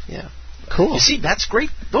and stuff. Yeah. Cool. You see, that's great.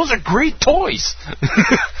 Those are great toys.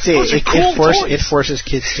 See, Those are cool toys. It forces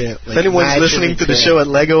kids to. If anyone's listening to the show at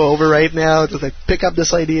Lego over right now, just pick up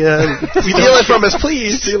this idea. Steal it from us,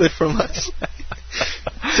 please. Steal it from us.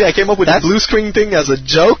 See, I came up with that blue screen thing as a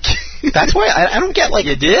joke. That's why I don't get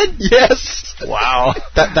You did? Yes. Wow.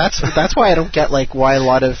 That's why I don't get why a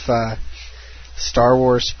lot of Star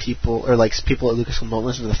Wars people or people at Lucasfilm don't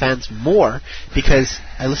listen to the fans more, because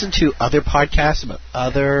I listen to other podcasts about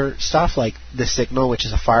other stuff like The Signal, which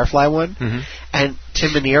is a Firefly one, and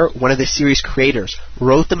Tim Minear, one of the series creators,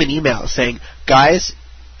 wrote them an email saying, guys,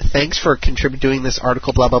 thanks for doing this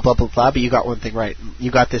article, blah, blah, blah, blah, blah, but you got one thing right. You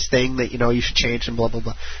got this thing that, you should change and blah, blah,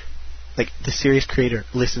 blah. The series creator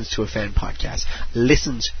listens to a fan podcast,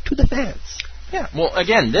 listens to the fans. Yeah, well,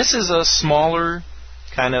 again, this is a smaller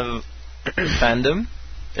kind of fandom.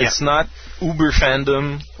 It's not uber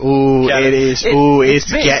fandom. Ooh, it is.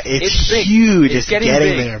 It's huge. It's getting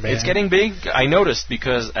big. There, man. It's getting big. I noticed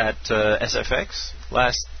because at SFX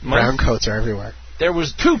last month, brown coats are everywhere. There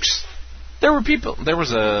was toques. There were people. There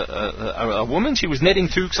was a woman. She was knitting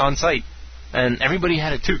toques on site, and everybody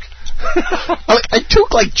had a toque. A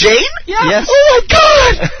toque like Jane? Yeah. Yes. Oh my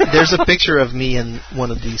God! There's a picture of me in one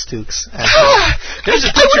of these toques. There's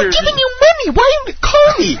a picture. I was giving you money. Why didn't you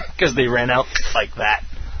call me? Because they ran out like that.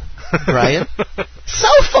 Brian?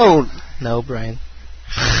 Cell phone. No, Brian.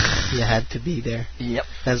 You had to be there. Yep.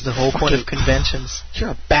 That's the whole point of conventions. You're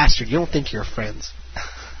a bastard. You don't think you're friends.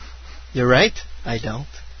 You're right. I don't.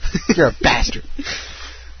 You're a bastard.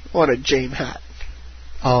 Want a Jane hat.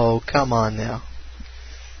 Oh, come on now.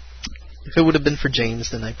 If it would have been for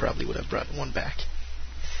James, then I probably would have brought one back.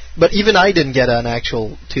 But even I didn't get an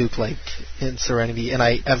actual toque like in Serenity, and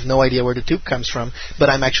I have no idea where the toque comes from, but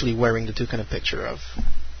I'm actually wearing the toque in a picture of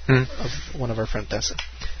one of our friend Tessa.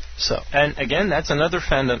 So. And again, that's another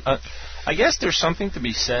fandom. I guess there's something to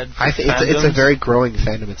be said for I think it's a very growing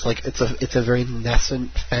fandom. It's a very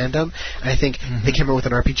nascent fandom. And I think they came out with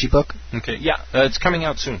an RPG book. Okay, yeah, it's coming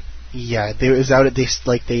out soon. Yeah, they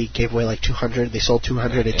gave away 200. They sold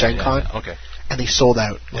 200 at Gen Con. Yeah. Okay. And they sold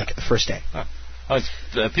out the first day.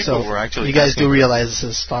 People were actually. You guys do realize this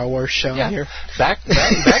is a Star Wars show here. Back to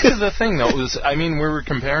the thing though. We were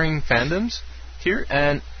comparing fandoms here,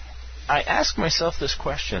 and I ask myself this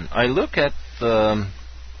question. I look at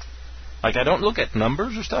I don't look at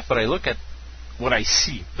numbers or stuff, but I look at what I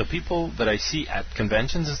see, the people that I see at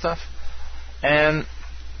conventions and stuff, and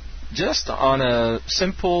just on a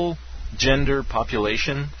simple gender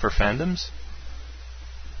population for fandoms,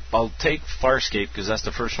 I'll take Farscape because that's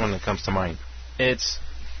the first one that comes to mind. It's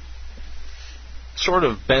sort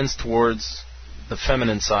of bends towards the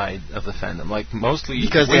feminine side of the fandom, mostly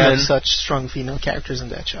because women. They have such strong female characters in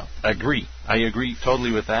that show. I agree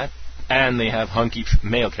totally with that, and they have hunky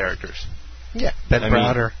male characters. Yeah, Ben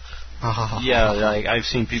Browder. Yeah, I've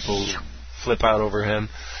seen people flip out over him.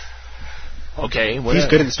 Okay, he's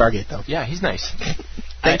good in Stargate, though. Yeah, he's nice.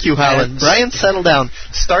 Thank you, Howland. Brian, settle down.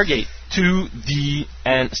 Stargate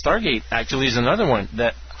and Stargate actually is another one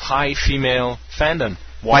that high female fandom.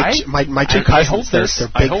 Why? My two cousins, they're big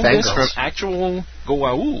fangirls. I hope this from actual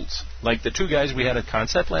Goa'uls. Like the two guys we had at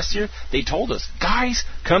Concept last year, they told us, guys,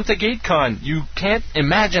 come to GateCon. You can't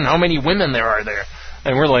imagine how many women there are there.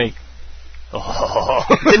 And we're like, oh.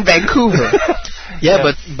 In Vancouver. Yeah,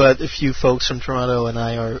 but a few folks from Toronto and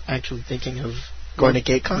I are actually thinking of going to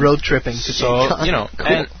GateCon. Road tripping to GateCon. So, you know, cool.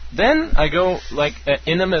 And then I go, like,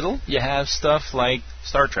 in the middle, you have stuff like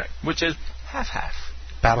Star Trek, which is half-half.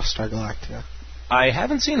 Battlestar Galactica. I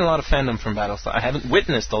haven't seen a lot of fandom from Battlestar. I haven't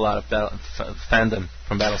witnessed a lot of fandom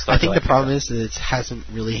from Battlestar. I think the problem is that it hasn't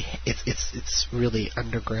really. It's really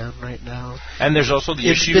underground right now. And there's also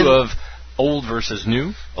the issue of old versus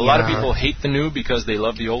new. A lot of people hate the new because they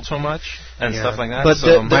love the old so much and stuff like that. But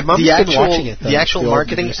so my mom's been watching it. The actual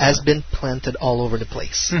marketing has been planted all over the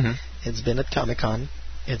place. Mm-hmm. It's been at Comic-Con.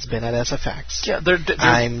 It's been at SFX. Yeah,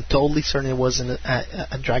 I'm totally certain it wasn't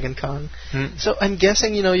at Dragon Con. So I'm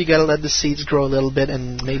guessing, you got to let the seeds grow a little bit,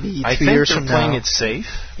 and maybe 2 years from now. I think they're playing it safe.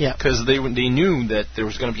 Yeah. Because they knew that there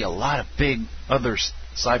was going to be a lot of big other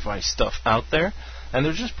sci-fi stuff out there, and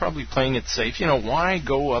they're just probably playing it safe. Why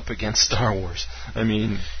go up against Star Wars? I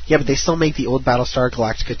mean... Yeah, but they still make the old Battlestar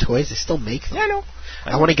Galactica toys. They still make them. Yeah, I know.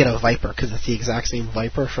 I want to get a Viper, because it's the exact same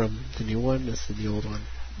Viper from the new one as the old one.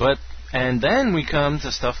 And then we come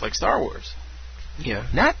to stuff like Star Wars. Yeah.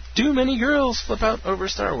 Not too many girls flip out over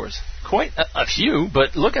Star Wars. Quite a few,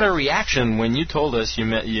 but look at our reaction when you told us you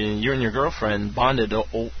and your girlfriend bonded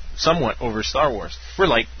somewhat over Star Wars. We're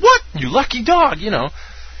like, what? You lucky dog, You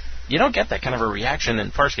don't get that kind of a reaction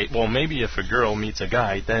in Farscape. Well, maybe if a girl meets a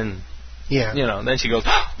guy, then... Yeah. Then she goes,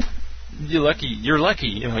 oh, you're lucky.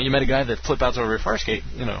 You met a guy that flip outs over Farscape,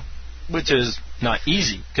 Which is not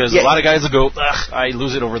easy, because a lot of guys will go, ugh, I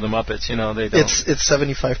lose it over the Muppets, they don't. It's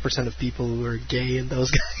 75% of people who are gay in those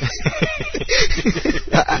guys.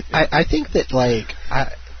 I think that,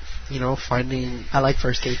 finding... I like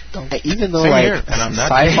Farscape, even though,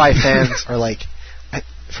 sci-fi fans are like...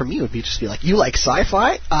 for me, it would just be like, you like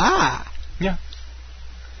sci-fi? Ah! Yeah.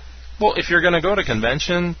 Well, if you're going to go to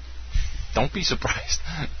convention, don't be surprised,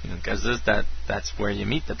 because that's where you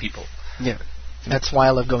meet the people. Yeah. That's why I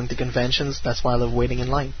love going to conventions. That's why I love waiting in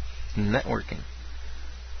line. Networking.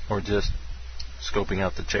 Or just scoping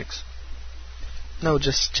out the chicks. No,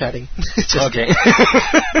 just chatting. Okay.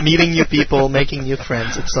 Meeting new people, making new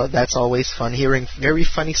friends. That's always fun. Hearing very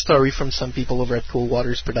funny story from some people over at Cool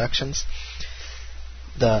Waters Productions.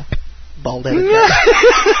 The bald-headed guy.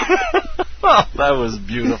 Oh, that was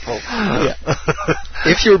beautiful. Yeah.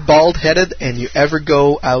 If you're bald-headed and you ever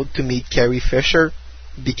go out to meet Carrie Fisher,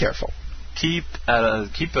 be careful. Keep a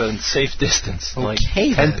safe distance, okay, like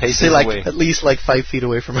 10 paces away. At least 5 feet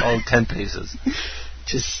away from her. Oh, 10 paces.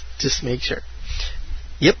 Just make sure.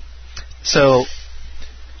 Yep. So,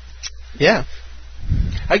 yeah.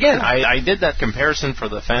 Again, I did that comparison for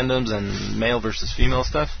the fandoms and male versus female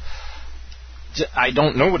stuff. I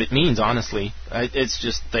don't know what it means, honestly. It's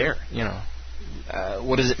just there,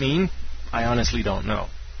 What does it mean? I honestly don't know.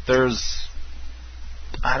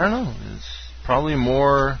 I don't know. It's probably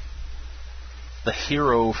more the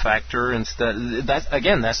hero factor instead.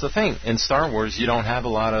 That's the thing. In Star Wars, you don't have a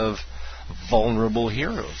lot of vulnerable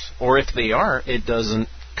heroes, or if they are, it doesn't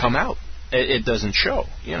come out. It doesn't show.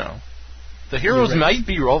 The heroes might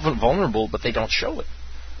be vulnerable, but they don't show it.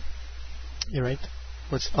 You're right.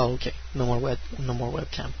 Okay. No more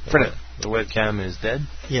webcam. The webcam is dead.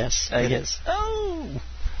 Yes, it is. Oh,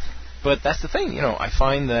 but that's the thing. I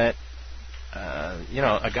find that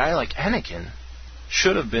a guy like Anakin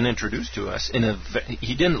should have been introduced to us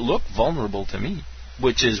he didn't look vulnerable to me,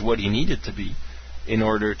 which is what he needed to be in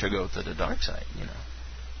order to go to the dark side,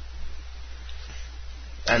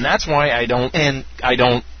 And that's why I don't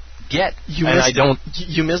get. You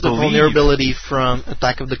missed the vulnerability from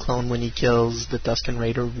Attack of the Clone when he kills the Tusken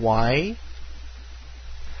Raider. Why?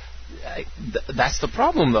 That's the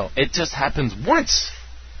problem, though. It just happens once.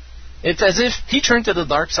 It's as if he turned to the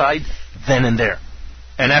dark side then and there.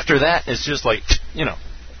 And after that, it's just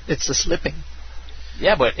It's the slipping.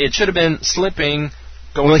 Yeah, but it should have been slipping,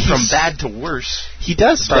 going from bad to worse. He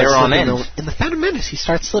does start slipping. On end. In the Phantom Menace, he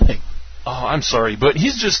starts slipping. Oh, I'm sorry, but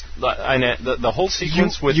he's just... the whole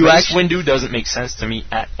sequence with Mace Windu doesn't make sense to me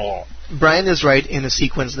at all. Brian is right in a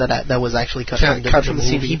sequence that was actually cut from the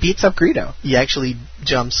movie. He beats up Greedo. He actually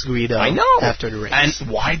jumps Greedo after the race.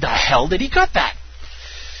 And why the hell did he cut that?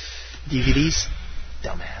 DVDs?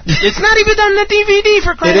 dumbass. It's not even on the DVD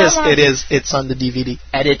for crying out loud. It is. It's on the DVD.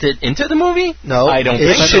 Edited into the movie? No, I don't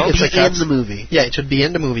think so. It should be in the movie. Yeah, it should be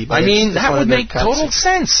in the movie. But I mean, that would make total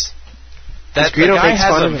sense. That the guy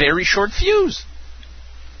has a very short fuse.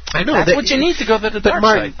 I know. That's what you need to go to the dark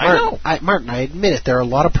side. I know. Martin, I admit it. There are a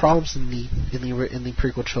lot of problems in the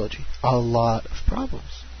prequel trilogy. A lot of problems.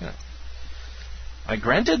 Yeah.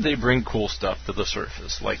 Granted, they bring cool stuff to the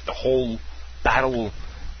surface, like the whole battle,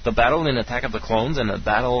 the battle in Attack of the Clones and the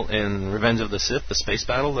battle in Revenge of the Sith, the space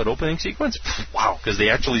battle, that opening sequence. Wow, because they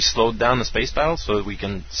actually slowed down the space battle so that we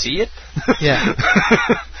can see it. Yeah.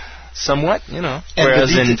 Somewhat, you know. And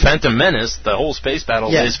whereas in Phantom Menace, the whole space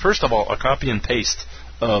battle is, first of all, a copy and paste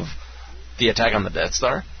of the attack on the Death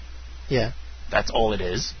Star. Yeah. That's all it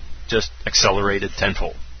is. Just accelerated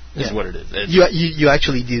tenfold is what it is. You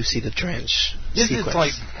actually do see the trench sequence. It's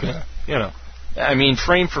like, you know, I mean,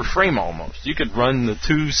 frame for frame almost. You could run the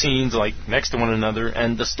two scenes like next to one another,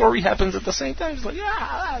 and the story happens at the same time. It's like,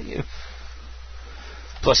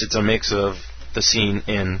 Plus, it's a mix of the scene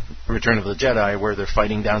in Return of the Jedi where they're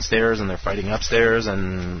fighting downstairs and they're fighting upstairs,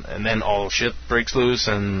 and then all shit breaks loose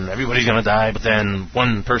and everybody's gonna die, but then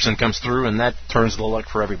one person comes through and that turns the luck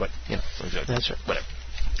for everybody. You know, that's right. Whatever.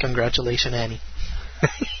 Congratulations, Annie.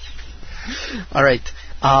 All right.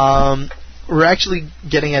 We're actually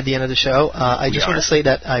getting at the end of the show. I just want to say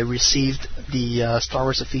that I received the Star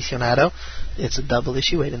Wars Aficionado. It's a double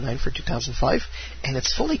issue, 8 and 9 for 2005, and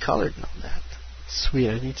it's fully colored and all that. Sweet,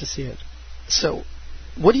 I need to see it. So,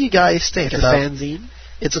 what do you guys think about... It's a fanzine?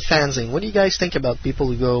 It's a fanzine. What do you guys think about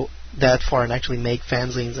people who go that far and actually make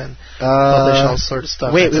fanzines and publish all sort of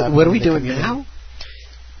stuff? Wait, what are we doing now?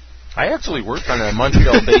 I actually worked on a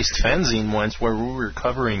Montreal-based fanzine once where we were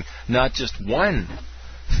covering not just one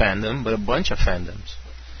fandom, but a bunch of fandoms.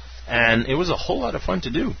 And it was a whole lot of fun to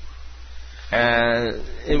do. And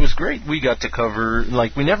it was great. We got to cover,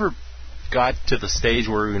 like, we never got to the stage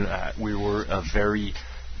where we were a very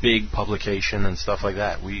big publication and stuff like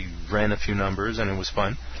that. We ran a few numbers and it was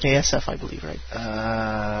fun. ASF, I believe,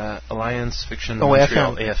 right? Alliance Fiction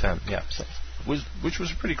Montreal. AFM, yeah. Which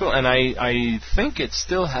was pretty cool. And I think it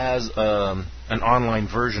still has an online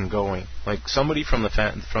version going. Like somebody from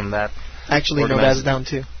that. Actually, no, that's down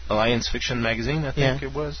too. Alliance Fiction Magazine, I think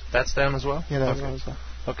it was. That's down as well? Yeah, that's down as well.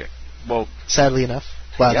 Okay. Well, sadly enough.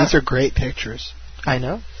 Wow, these are great pictures. I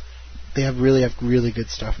know. They have really good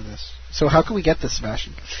stuff in this. So how can we get this,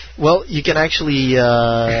 Sebastian? Well, you can actually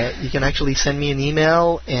send me an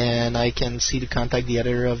email, and I can see to contact the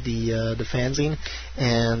editor of the fanzine,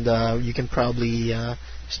 and you can probably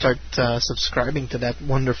start subscribing to that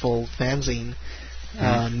wonderful fanzine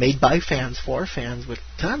made by fans for fans with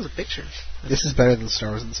tons of pictures. This is better than Star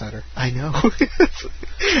Wars Insider. I know.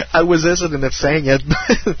 I was hesitant of saying it,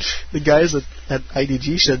 but the guys at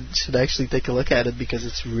IDG should actually take a look at it because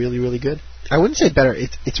it's really, really good. I wouldn't say better.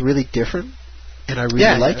 It's really different, and I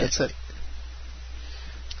really like it. There's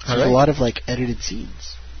a lot of like edited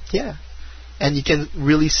scenes. Yeah, and you can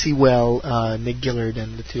really see well Nick Gillard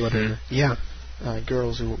and the two other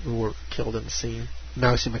girls who were killed in the scene.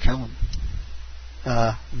 Mousy McCallum.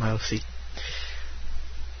 Mousy.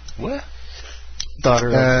 What? Daughter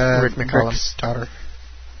of Rick McCallum. Rick's daughter.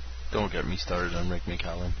 Don't get me started on Rick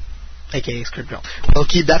McCallum. A.K.A. Scriptgirl. We'll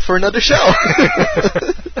keep that for another show.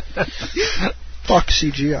 Fuck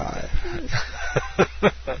CGI.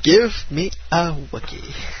 Give me a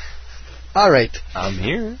Wookiee. All right. I'm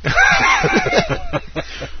here.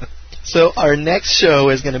 So our next show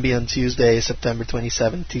is going to be on Tuesday, September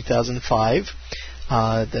 27, 2005.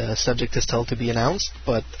 The subject is still to be announced,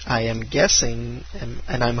 but I am guessing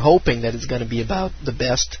and I'm hoping that it's going to be about the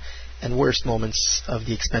best and worst moments of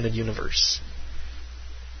the expanded universe.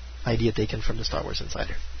 Idea taken from the Star Wars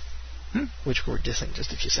Insider, which we were dissing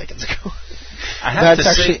just a few seconds ago. I have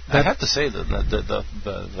to say that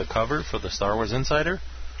the cover for the Star Wars Insider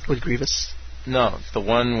with Grievous. No, the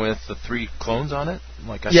one with the 3 clones on it.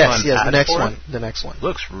 Like I saw the next one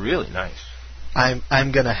looks really nice.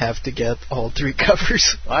 I'm gonna have to get all 3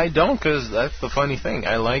 covers. I don't, because that's the funny thing.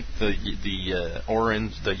 I like the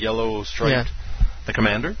orange, the yellow striped, the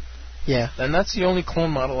Commander. Yeah. And that's the only clone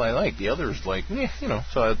model I like. The others, like,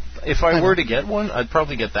 So if I were to get one, I'd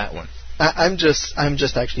probably get that one. I'm just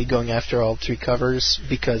actually going after all 3 covers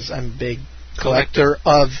because I'm a big collector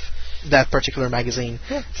of that particular magazine.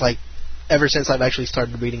 Yeah. It's like ever since I've actually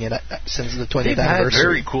started reading it since the 20th anniversary. They've had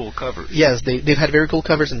very cool covers. Yes, they've had very cool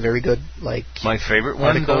covers and very good My favorite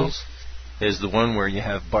one is the one where you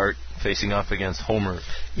have Bart facing off against Homer.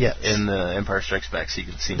 Yes. In the Empire Strikes Back scene.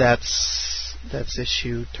 That's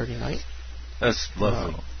issue 39. That's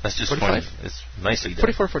lovely. That's just 45? funny. It's nicely done.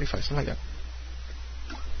 44, 45, something like that.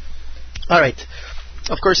 All right.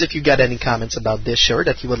 Of course, if you got any comments about this show or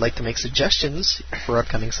that you would like to make suggestions for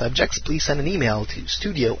upcoming subjects, please send an email to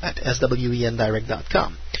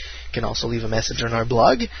studio@swendirect.com. You can also leave a message on our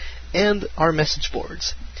blog and our message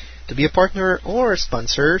boards. To be a partner or a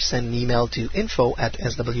sponsor, send an email to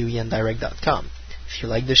info@swendirect.com. If you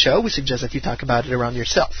like the show, we suggest that you talk about it around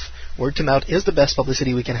yourself. Word to mouth is the best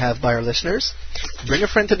publicity we can have by our listeners. Bring a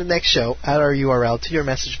friend to the next show, add our URL to your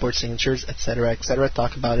message board signatures, etc., etc.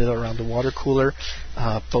 Talk about it around the water cooler.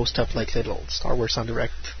 Post up like little Star Wars on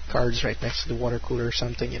Direct cards right next to the water cooler or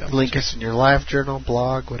something. Link us in your live journal,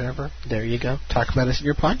 blog, whatever. There you go. Talk about us in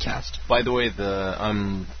your podcast. By the way,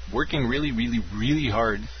 I'm working really, really, really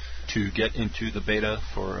hard to get into the beta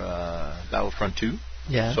for Battlefront 2.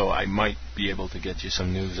 Yeah. So I might be able to get you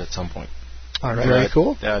some news at some point. All right. Very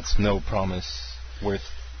cool. That's no promise worth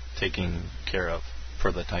taking care of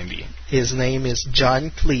for the time being. His name is John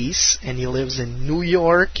Cleese, and he lives in New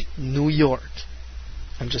York, New York.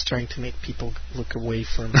 I'm just trying to make people look away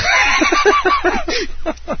from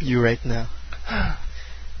you right now.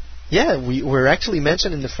 Yeah, we're actually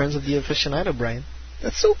mentioned in the Friends of the Aficionado, Brian.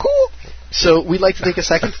 That's so cool. So we'd like to take a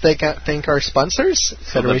second to thank our sponsors.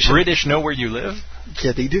 So the British know where you live?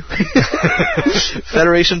 Yeah, they do.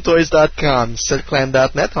 FederationToys.com,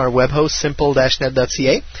 SetClan.net, our web host,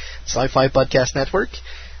 simple-net.ca, Sci-Fi Podcast Network,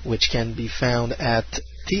 which can be found at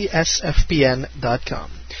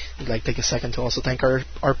tsfpn.com. We'd like to take a second to also thank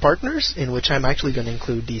our partners, in which I'm actually going to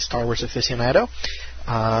include the Star Wars Aficionado,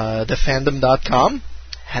 thefandom.com,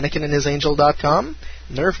 HannikinandHisAngel.com,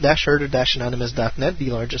 Nerf-Herder-Anonymous.net,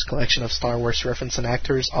 the largest collection of Star Wars reference and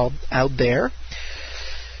actors out there.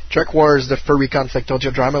 Trek Wars, the Furry Conflict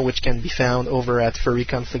audio drama, which can be found over at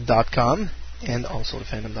furryconflict.com, and also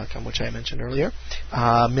thefandom.com, which I mentioned earlier.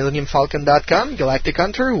 MillenniumFalcon.com, Galactic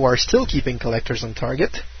Hunter, who are still keeping collectors on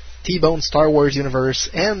target. T-Bone Star Wars Universe,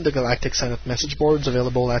 and the Galactic Senate message boards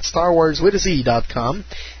available at StarWarsWithAZ.com,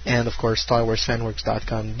 and of course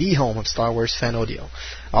StarWarsFanWorks.com, the home of Star Wars fan audio.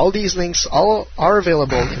 All these links are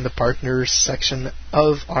available in the partners section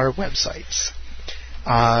of our websites.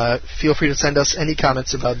 Feel free to send us any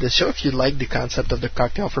comments about this show. If you like the concept of the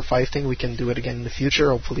Cocktail for 5 thing, we can do it again in the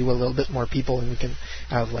future, hopefully with a little bit more people, and we can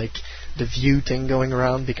have like the View thing going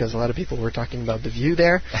around, because a lot of people were talking about the View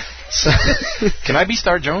there. So can I be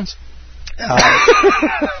Star Jones?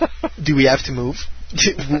 Do we have to move?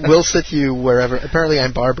 We'll sit you wherever. Apparently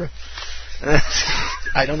I'm Barbara.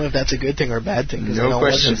 I don't know if that's a good thing or a bad thing. No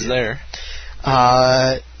questions there.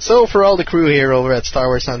 So for all the crew here over at Star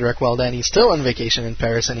Wars on Direct, well, Danny's still on vacation in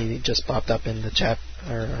Paris, and he just popped up in the chat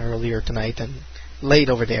earlier tonight and late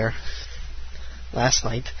over there last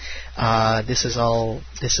night. This is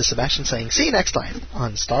Sebastian saying, see you next time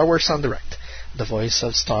on Star Wars on Direct, the voice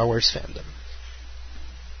of Star Wars fandom.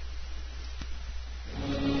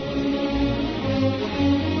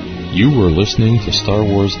 You were listening to Star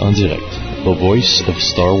Wars on Direct, the voice of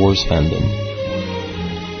Star Wars fandom.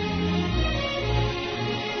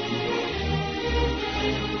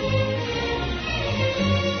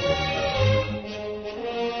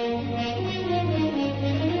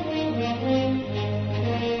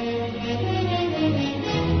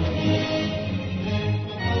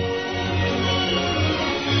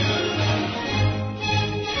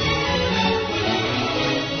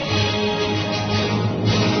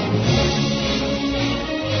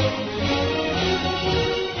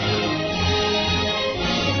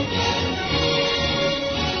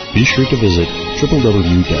 Be sure to visit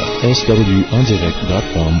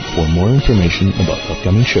www.swondirect.com for more information about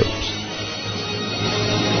upcoming shows.